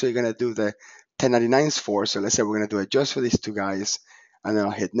actually going to do the 1099s for. So let's say we're going to do it just for these two guys, and then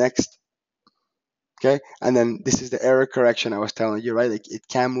I'll hit next. Okay, and then this is the error correction I was telling you, right? Like it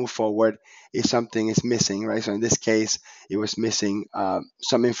can move forward if something is missing, right? So in this case, it was missing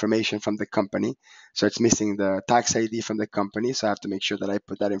some information from the company. So it's missing the tax ID from the company. So I have to make sure that I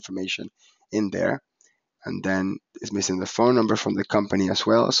put that information in there. And then it's missing the phone number from the company as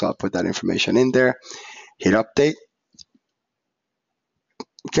well. So I'll put that information in there, hit update.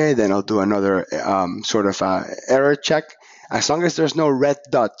 Okay, then I'll do another sort of error check. As long as there's no red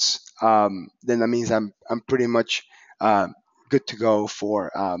dots, then that means I'm pretty much uh, good to go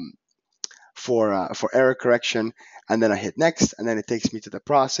for error correction. And then I hit next, and then it takes me to the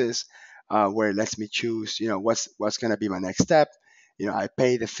process where it lets me choose, what's going to be my next step. I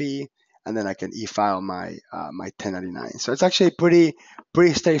pay the fee, and then I can e-file my 1099. So it's actually pretty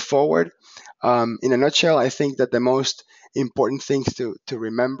straightforward. In a nutshell, I think that the most important things to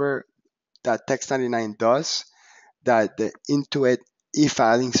remember that Text 99 does that the Intuit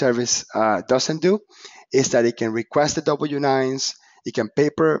e-filing service doesn't do is that it can request the W-9s, it can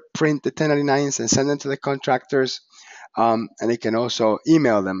paper print the 1099s and send them to the contractors, and it can also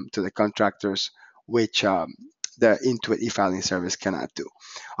email them to the contractors, which the Intuit e-filing service cannot do.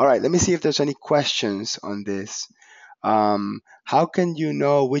 All right, let me see if there's any questions on this. How can you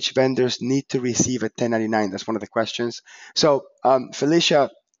know which vendors need to receive a 1099? That's one of the questions. So, Felicia,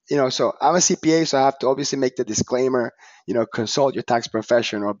 so I'm a CPA, so I have to obviously make the disclaimer, consult your tax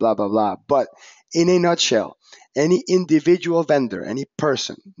professional, blah, blah, blah. But in a nutshell, any individual vendor, any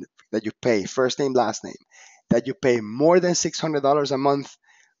person that you pay, first name, last name, that you pay more than $600 a month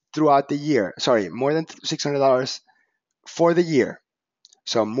throughout the year, sorry, more than $600 for the year,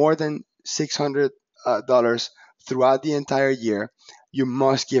 so more than $600 throughout the entire year, you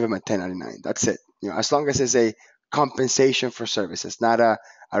must give them a 1099. That's it. As long as it's a compensation for services, not a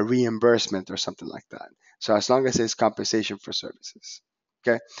reimbursement or something like that. So as long as it's compensation for services.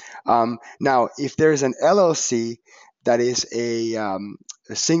 Okay. Now, if there is an LLC that is a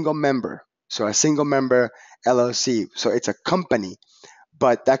single member, so a single member LLC, so it's a company,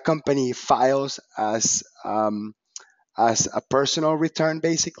 but that company files as a personal return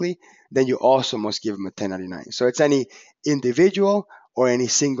basically, then you also must give them a 1099. So it's any individual or any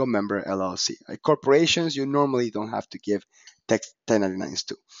single member LLC. Like corporations, you normally don't have to give 1099s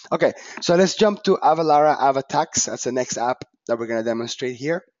to. Okay, so let's jump to Avalara AvaTax. That's the next app that we're going to demonstrate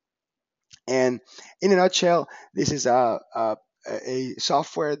here. And in a nutshell, this is a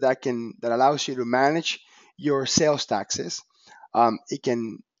software that allows you to manage your sales taxes. It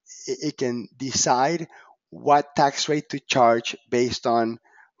can decide what tax rate to charge based on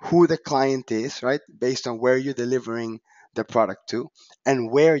who the client is, right? Based on where you're delivering the product to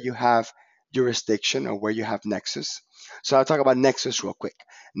and where you have jurisdiction or where you have nexus. So I'll talk about nexus real quick.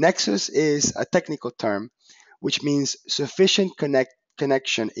 Nexus is a technical term which means sufficient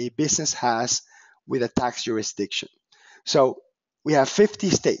connection a business has with a tax jurisdiction. So we have 50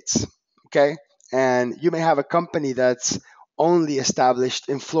 states, okay? And you may have a company that's only established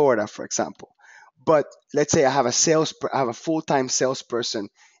in Florida, for example. But let's say I have a full-time salesperson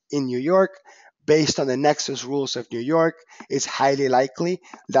in New York. Based on the Nexus rules of New York, it's highly likely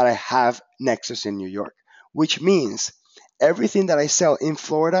that I have Nexus in New York, which means everything that I sell in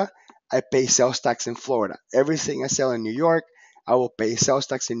Florida, I pay sales tax in Florida. Everything I sell in New York, I will pay sales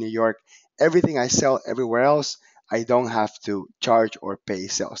tax in New York. Everything I sell everywhere else, I don't have to charge or pay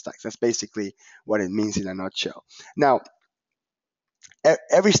sales tax. That's basically what it means in a nutshell. Now,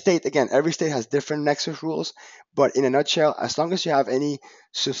 every state has different nexus rules, but in a nutshell, as long as you have any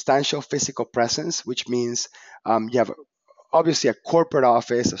substantial physical presence, which means you have obviously a corporate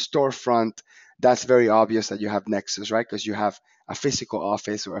office, a storefront, that's very obvious that you have nexus, right? Because you have a physical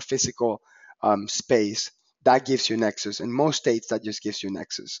office or a physical space that gives you nexus. In most states, that just gives you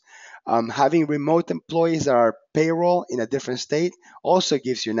nexus. Having remote employees that are payroll in a different state also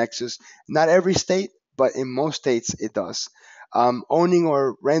gives you nexus. Not every state, but in most states it does. Owning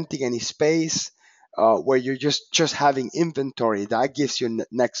or renting any space where you're just having inventory, that gives you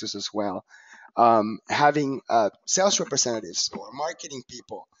nexus as well. Having sales representatives or marketing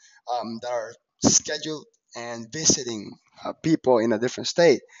people that are scheduled and visiting people in a different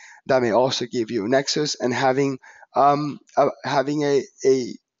state, that may also give you nexus. And having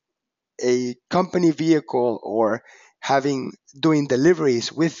a company vehicle or doing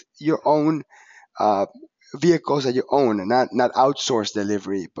deliveries with your own uh, vehicles that you own, and not outsourced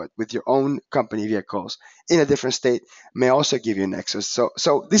delivery, but with your own company vehicles in a different state, may also give you nexus.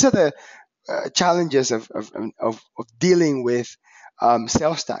 So these are the challenges of dealing with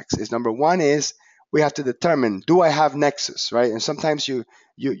sales tax. Is number one is we have to determine, do I have nexus, right? And sometimes you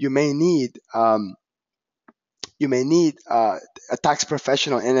may need a tax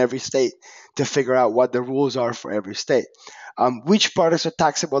professional in every state to figure out what the rules are for every state. Which products are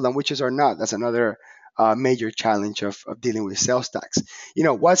taxable and which are not. That's another major challenge of dealing with sales tax.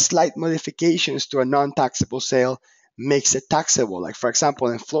 What slight modifications to a non-taxable sale makes it taxable? Like, for example,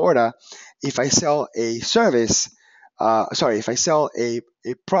 in Florida, if I sell a service, if I sell a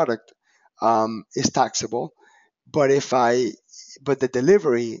product, is taxable, but the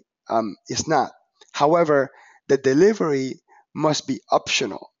delivery is not. However, the delivery must be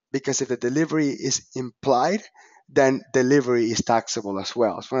optional, because if the delivery is implied, then delivery is taxable as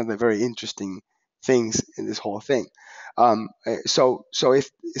well. It's one of the very interesting things in this whole thing.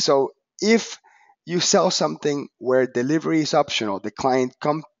 If you sell something where delivery is optional, the client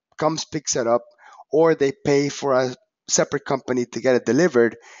comes, picks it up, or they pay for a separate company to get it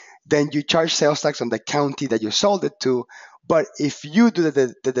delivered, then you charge sales tax on the county that you sold it to. But if you do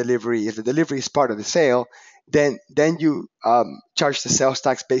the delivery, if the delivery is part of the sale, then you charge the sales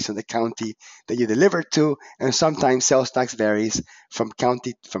tax based on the county that you delivered to, and sometimes sales tax varies from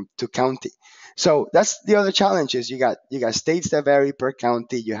county from to county. So that's the other challenge is you got states that vary per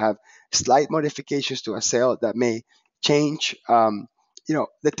county. You have slight modifications to a sale that may change the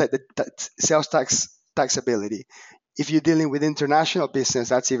sales tax taxability. If you're dealing with international business,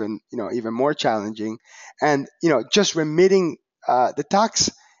 that's even more challenging. And just remitting the tax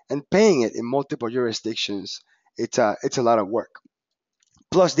and paying it in multiple jurisdictions, it's a lot of work.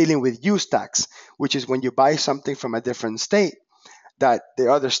 Plus dealing with use tax, which is when you buy something from a different state that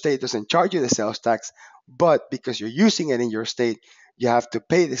the other state doesn't charge you the sales tax, but because you're using it in your state, you have to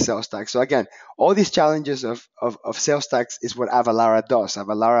pay the sales tax. So again, all these challenges of sales tax is what Avalara does.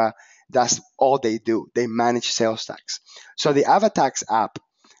 Avalara, that's all they do. They manage sales tax. So the AvaTax app,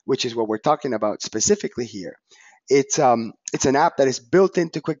 which is what we're talking about specifically here, it's an app that is built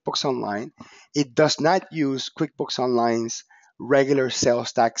into QuickBooks Online. It does not use QuickBooks Online's regular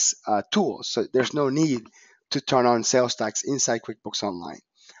sales tax tools, so there's no need to turn on sales tax inside QuickBooks Online.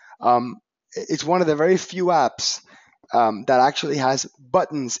 Um, it's one of the very few apps that actually has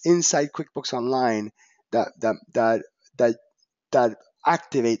buttons inside QuickBooks Online that that that that that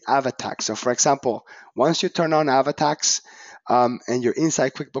activate AvaTax. So, for example, once you turn on AvaTax and you're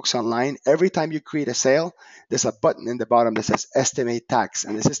inside QuickBooks Online, every time you create a sale, there's a button in the bottom that says Estimate Tax,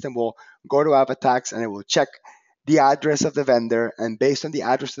 and the system will go to AvaTax and it will check the address of the vendor, and based on the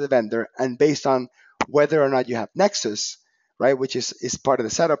address of the vendor and based on whether or not you have Nexus, right, which is part of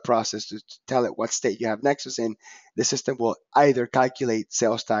the setup process to tell it what state you have Nexus in, the system will either calculate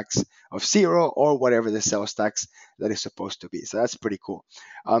sales tax of zero or whatever the sales tax that is supposed to be. So that's pretty cool.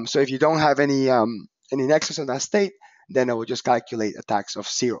 So if you don't have any Nexus in that state, then it will just calculate a tax of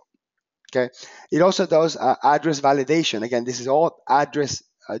zero. Okay. It also does address validation. Again, this is all address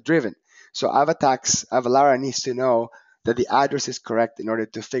driven. So Avalara needs to know that the address is correct in order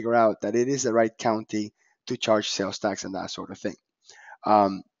to figure out that it is the right county to charge sales tax and that sort of thing.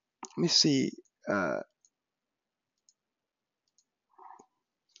 Let me see.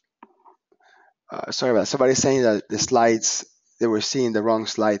 Sorry about that. Somebody's saying that the slides, they were seeing the wrong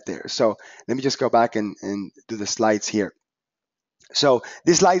slide there. So let me just go back and do the slides here. So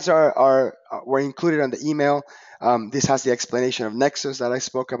these slides were included on the email. This has the explanation of Nexus that I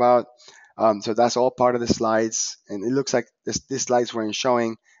spoke about. So that's all part of the slides. And it looks like these slides weren't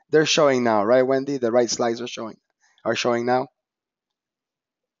showing. They're showing now, right, Wendy? The right slides are showing now.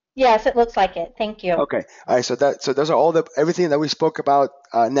 Yes, it looks like it. Thank you. Okay. All right. So those are all everything that we spoke about.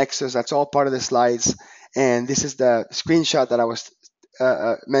 Nexus. That's all part of the slides. And this is the screenshot that I was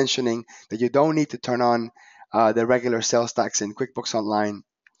mentioning, that you don't need to turn on the regular sales tax in QuickBooks Online.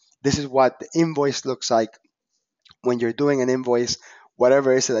 This is what the invoice looks like when you're doing an invoice,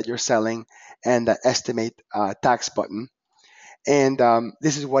 whatever it is that you're selling, and the estimate tax button. And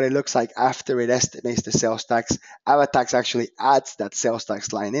this is what it looks like after it estimates the sales tax. AvaTax actually adds that sales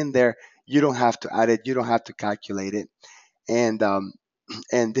tax line in there. You don't have to add it. You don't have to calculate it. And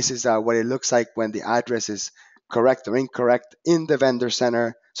and this is what it looks like when the address is correct or incorrect in the vendor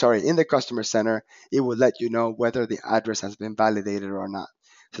center. Sorry, in the customer center, it will let you know whether the address has been validated or not.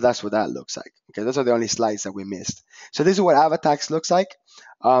 So that's what that looks like. Okay, those are the only slides that we missed. So this is what AvaTax looks like.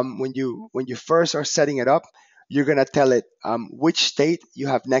 When you first are setting it up, you're gonna tell it which state you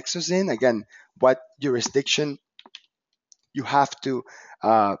have Nexus in. Again, what jurisdiction you have to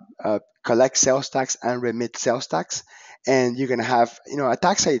collect sales tax and remit sales tax, and you're gonna have a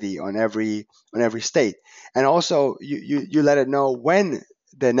tax ID on every state, and also you let it know when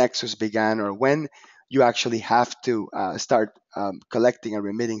the Nexus began or when you actually have to start collecting and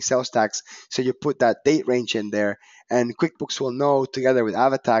remitting sales tax. So you put that date range in there, and QuickBooks will know together with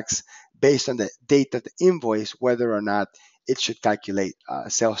AvaTax based on the date of the invoice whether or not it should calculate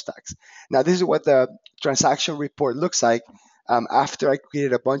sales tax. Now this is what the transaction report looks like after I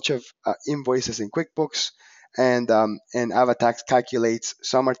created a bunch of invoices in QuickBooks, and AvaTax calculates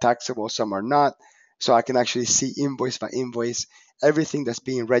some are taxable, some are not. So I can actually see invoice by invoice everything that's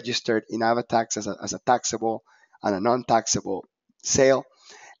being registered in AvaTax as a taxable and a non-taxable sale.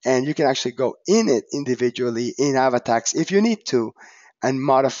 And you can actually go in it individually in AvaTax if you need to and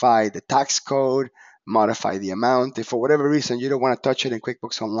modify the tax code, modify the amount. If for whatever reason you don't want to touch it in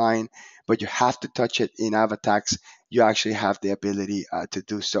QuickBooks Online, but you have to touch it in AvaTax, you actually have the ability to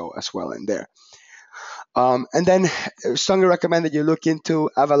do so as well in there. And then strongly recommend that you look into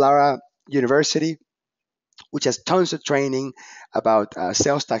Avalara University, which has tons of training about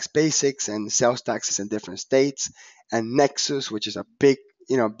sales tax basics and sales taxes in different states, and Nexus, which is a big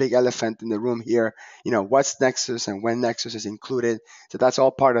big elephant in the room here. What's Nexus and when Nexus is included. So that's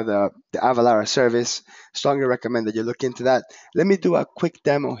all part of the Avalara service. Strongly recommend that you look into that. Let me do a quick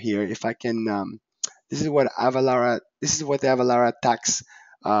demo here if I can. This is what the Avalara tax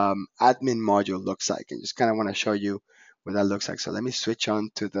admin module looks like, and just kind of want to show you what that looks like. So let me switch on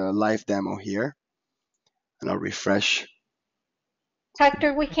to the live demo here, and I'll refresh.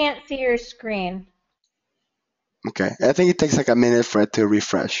 Hector, we can't see your screen. Okay, I think it takes like a minute for it to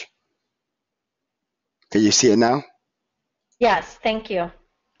refresh. Can you see it now? Yes, thank you.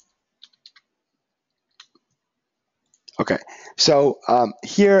 Okay, so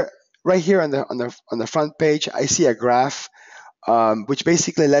right here on the front page, I see a graph, which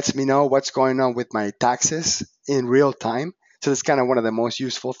basically lets me know what's going on with my taxes in real time. So that's kind of one of the most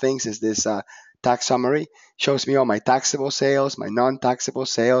useful things is this tax summary. Shows me all my taxable sales, my non-taxable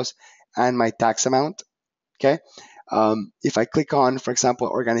sales, and my tax amount. Okay. If I click on, for example,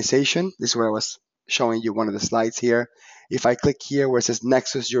 organization, this is where I was showing you one of the slides here. If I click here where it says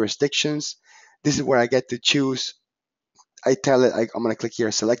Nexus jurisdictions, this is where I get to choose. I tell it, I'm going to click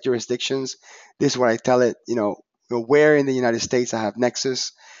here, select jurisdictions. This is where I tell it, where in the United States I have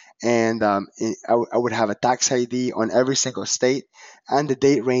Nexus. And I would have a tax ID on every single state and the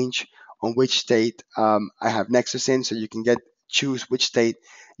date range on which state I have Nexus in. So you can choose which state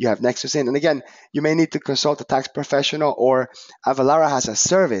you have Nexus in. And again, you may need to consult a tax professional, or Avalara has a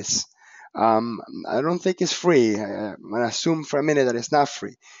service. I don't think it's free. I'm going to assume for a minute that it's not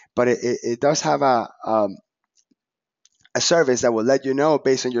free, but it does have a service that will let you know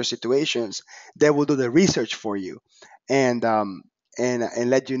based on your situations. They will do the research for you, and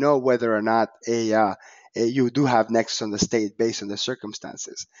let you know whether or not you do have nexus on the state based on the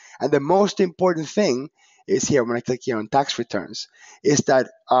circumstances. And the most important thing is here when I click here on tax returns, is that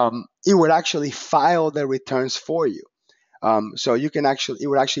it would actually file the returns for you. So it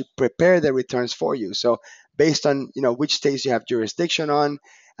would actually prepare the returns for you. So based on which states you have jurisdiction on,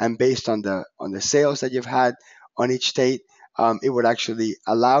 and based on the sales that you've had on each state, it would actually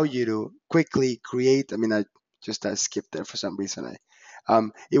allow you to quickly create. I mean, I just skipped there for some reason.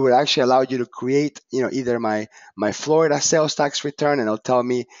 It would actually allow you to create, either my Florida sales tax return, and it'll tell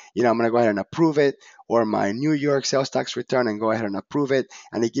me, I'm going to go ahead and approve it, or my New York sales tax return and go ahead and approve it.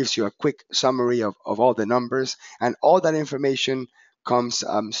 And it gives you a quick summary of all the numbers, and all that information comes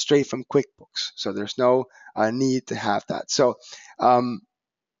straight from QuickBooks. So there's no need to have that. So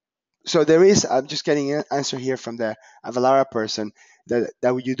there is, I'm just getting an answer here from the Avalara person that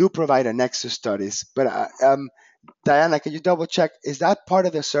you do provide a Nexus studies. But Diana, can you double check, is that part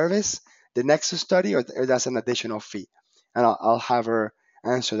of the service, the Nexus study, or that's an additional fee? And I'll have her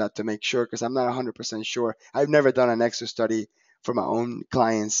answer that to make sure, because I'm not 100% sure. I've never done a Nexus study for my own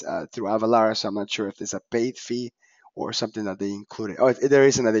clients through Avalara, so I'm not sure if it's a paid fee or something that they included. Oh, if there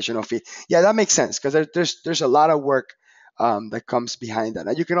is an additional fee. Yeah, that makes sense, because there's a lot of work that comes behind that.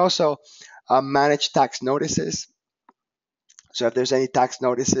 And you can also manage tax notices. So if there's any tax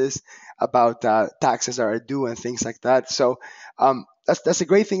notices about taxes that are due and things like that. So that's a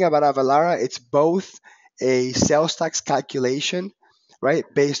great thing about Avalara. It's both a sales tax calculation, right,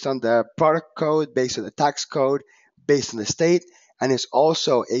 based on the product code, based on the tax code, based on the state, and it's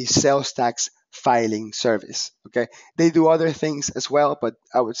also a sales tax filing service. Okay, they do other things as well, but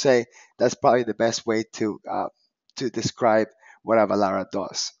I would say that's probably the best way to describe what Avalara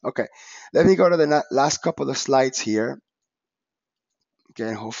does. Okay, let me go to the last couple of slides here.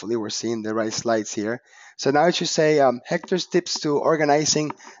 Okay, hopefully we're seeing the right slides here. So now it should say Hector's tips to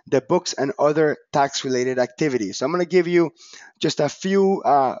organizing the books and other tax-related activities. So I'm going to give you just a few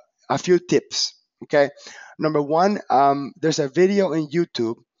tips. Okay, number one, there's a video in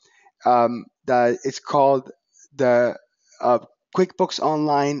YouTube that it's called the QuickBooks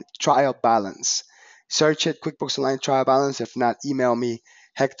Online Trial Balance. Search it, QuickBooks Online Trial Balance. If not, email me,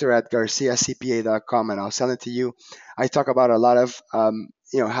 hector@garciacpa.com, and I'll send it to you. I talk about a lot of,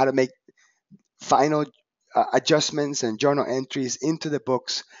 how to make final adjustments and journal entries into the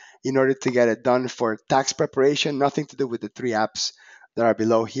books in order to get it done for tax preparation. Nothing to do with the 3 apps that are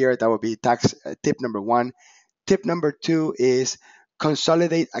below here. That would be tax tip number 1. Tip number 2 is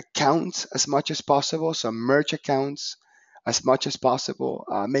consolidate accounts as much as possible. So merge accounts as much as possible.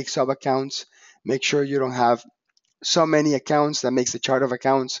 Make sub accounts. Make sure you don't have so many accounts that makes the chart of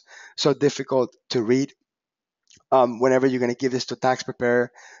accounts so difficult to read. Whenever you're going to give this to tax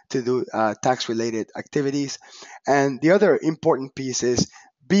preparer to do tax related activities. And the other important piece is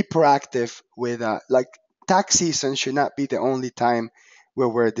be proactive with tax season should not be the only time where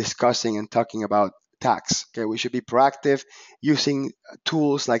we're discussing and talking about tax. Okay, we should be proactive using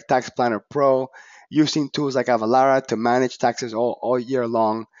tools like Tax Planner Pro, using tools like Avalara to manage taxes all year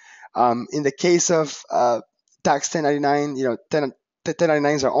long. In the case of tax 1099,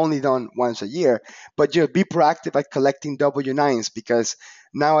 1099s are only done once a year, but you be proactive at collecting W-9s, because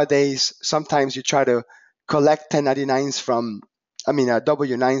nowadays sometimes you try to collect 1099s from,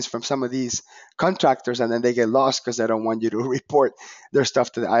 W-9s from some of these contractors, and then they get lost because they don't want you to report their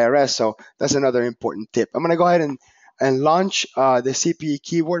stuff to the IRS. So that's another important tip. I'm going to go ahead and launch the CPE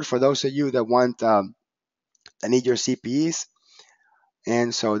keyword for those of you that want that need your CPEs.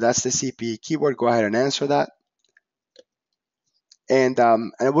 And so that's the CPE keyword. Go ahead and answer that. And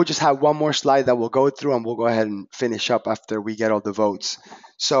we'll just have one more slide that we'll go through, and we'll go ahead and finish up after we get all the votes.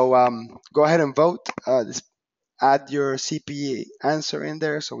 So go ahead and vote. Add your CPE answer in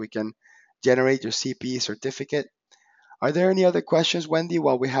there so we can generate your CPE certificate. Are there any other questions, Wendy,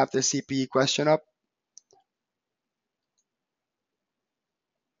 while we have the CPE question up?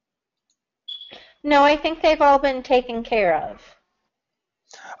 No, I think they've all been taken care of.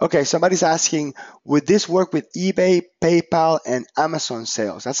 Okay, somebody's asking, would this work with eBay, PayPal, and Amazon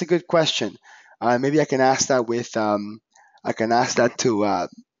sales? That's a good question. Maybe I can ask that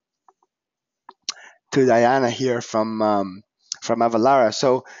to Diana here from Avalara.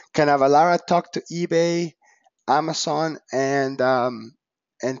 So can Avalara talk to eBay, Amazon, and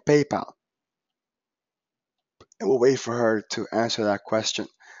PayPal? And we'll wait for her to answer that question.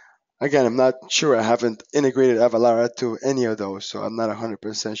 Again, I'm not sure. I haven't integrated Avalara to any of those, so I'm not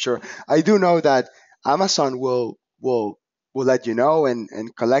 100% sure. I do know that Amazon will let you know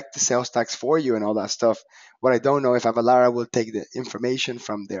and collect the sales tax for you and all that stuff. What I don't know if Avalara will take the information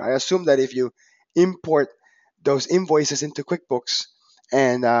from there. I assume that if you import those invoices into QuickBooks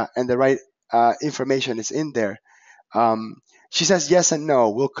and the right information is in there, um, she says yes and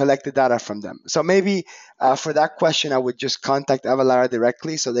no. We'll collect the data from them. So maybe for that question, I would just contact Avalara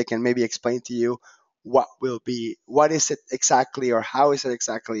directly so they can maybe explain to you what is it exactly, or how is it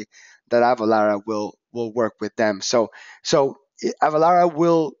exactly that Avalara will work with them. So Avalara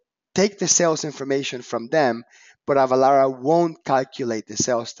will take the sales information from them, but Avalara won't calculate the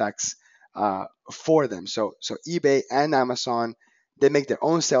sales tax for them. So eBay and Amazon, they make their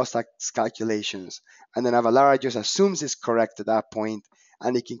own sales tax calculations, and then Avalara just assumes it's correct at that point,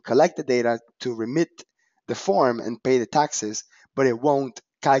 and it can collect the data to remit the form and pay the taxes, but it won't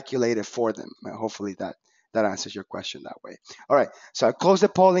calculate it for them. Hopefully that answers your question that way. All right, so I close the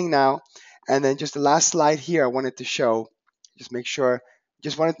polling now, and then just the last slide here I wanted to show. Just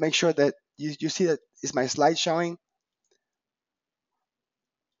wanted to make sure that you see that is my slide showing.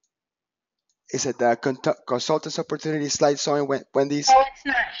 Is it the consultants opportunity slide showing, Wendy's? Oh, it's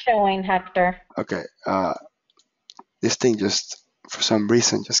not showing, Hector. Okay. This thing just, for some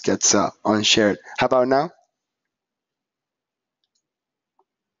reason, just gets unshared. How about now?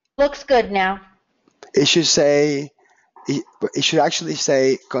 Looks good now. It should actually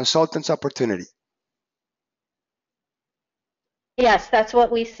say consultants opportunity. Yes, that's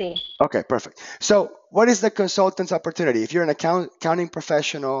what we see. Okay, perfect. So what is the consultant's opportunity? If you're an accounting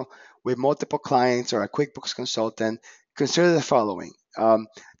professional with multiple clients or a QuickBooks consultant, consider the following.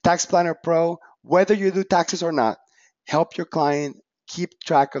 Tax Planner Pro, whether you do taxes or not, help your client keep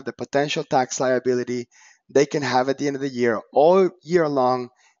track of the potential tax liability they can have at the end of the year, all year long,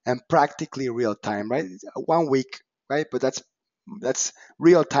 and practically real time, right? 1 week, right? But that's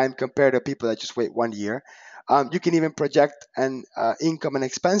real time compared to people that just wait 1 year. You can even project an income and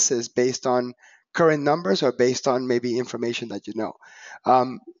expenses based on current numbers or based on maybe information that you know.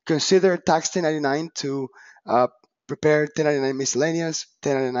 Consider Tax 1099 to prepare 1099 miscellaneous,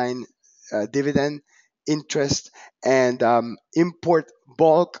 1099 dividend, interest, and import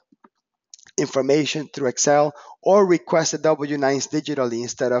bulk information through Excel, or request the W-9s digitally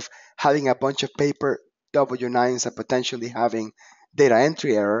instead of having a bunch of paper W-9s and potentially having data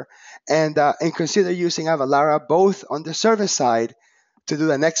entry error. And consider using Avalara both on the service side to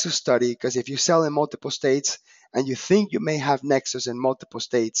do a nexus study, because if you sell in multiple states and you think you may have nexus in multiple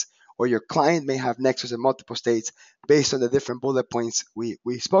states, or your client may have nexus in multiple states based on the different bullet points we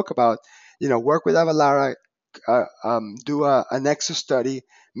spoke about, work with Avalara, do a nexus study,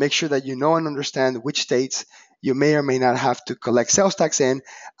 make sure that you know and understand which states you may or may not have to collect sales tax in,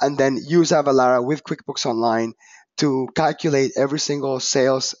 and then use Avalara with QuickBooks Online to calculate every single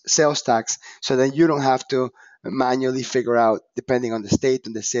sales tax, so then you don't have to manually figure out, depending on the state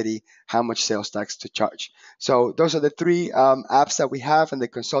and the city, how much sales tax to charge. So those are the three apps that we have and the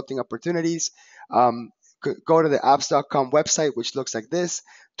consulting opportunities. Go to the apps.com website, which looks like this,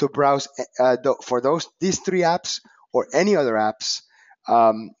 to browse for these three apps or any other apps.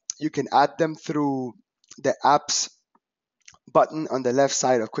 You can add them through the apps button on the left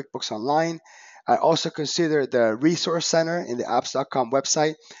side of QuickBooks Online. I also consider the Resource Center in the apps.com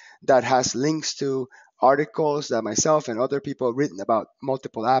website that has links to articles that myself and other people have written about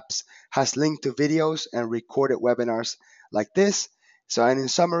multiple apps, has linked to videos and recorded webinars like this. So, and in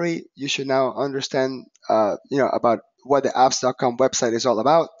summary, you should now understand, about what the apps.com website is all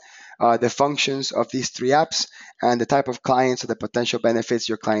about, the functions of these three apps, and the type of clients or the potential benefits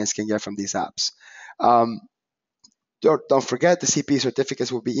your clients can get from these apps. Um, don't forget, the CPE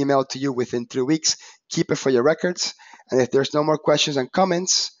certificates will be emailed to you within 3 weeks. Keep it for your records. And if there's no more questions and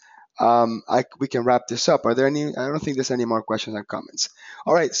comments, we can wrap this up. Are there any? I don't think there's any more questions and comments.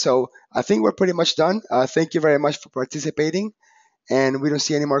 All right, so I think we're pretty much done. Thank you very much for participating. And we don't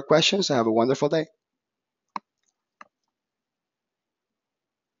see any more questions. Have a wonderful day.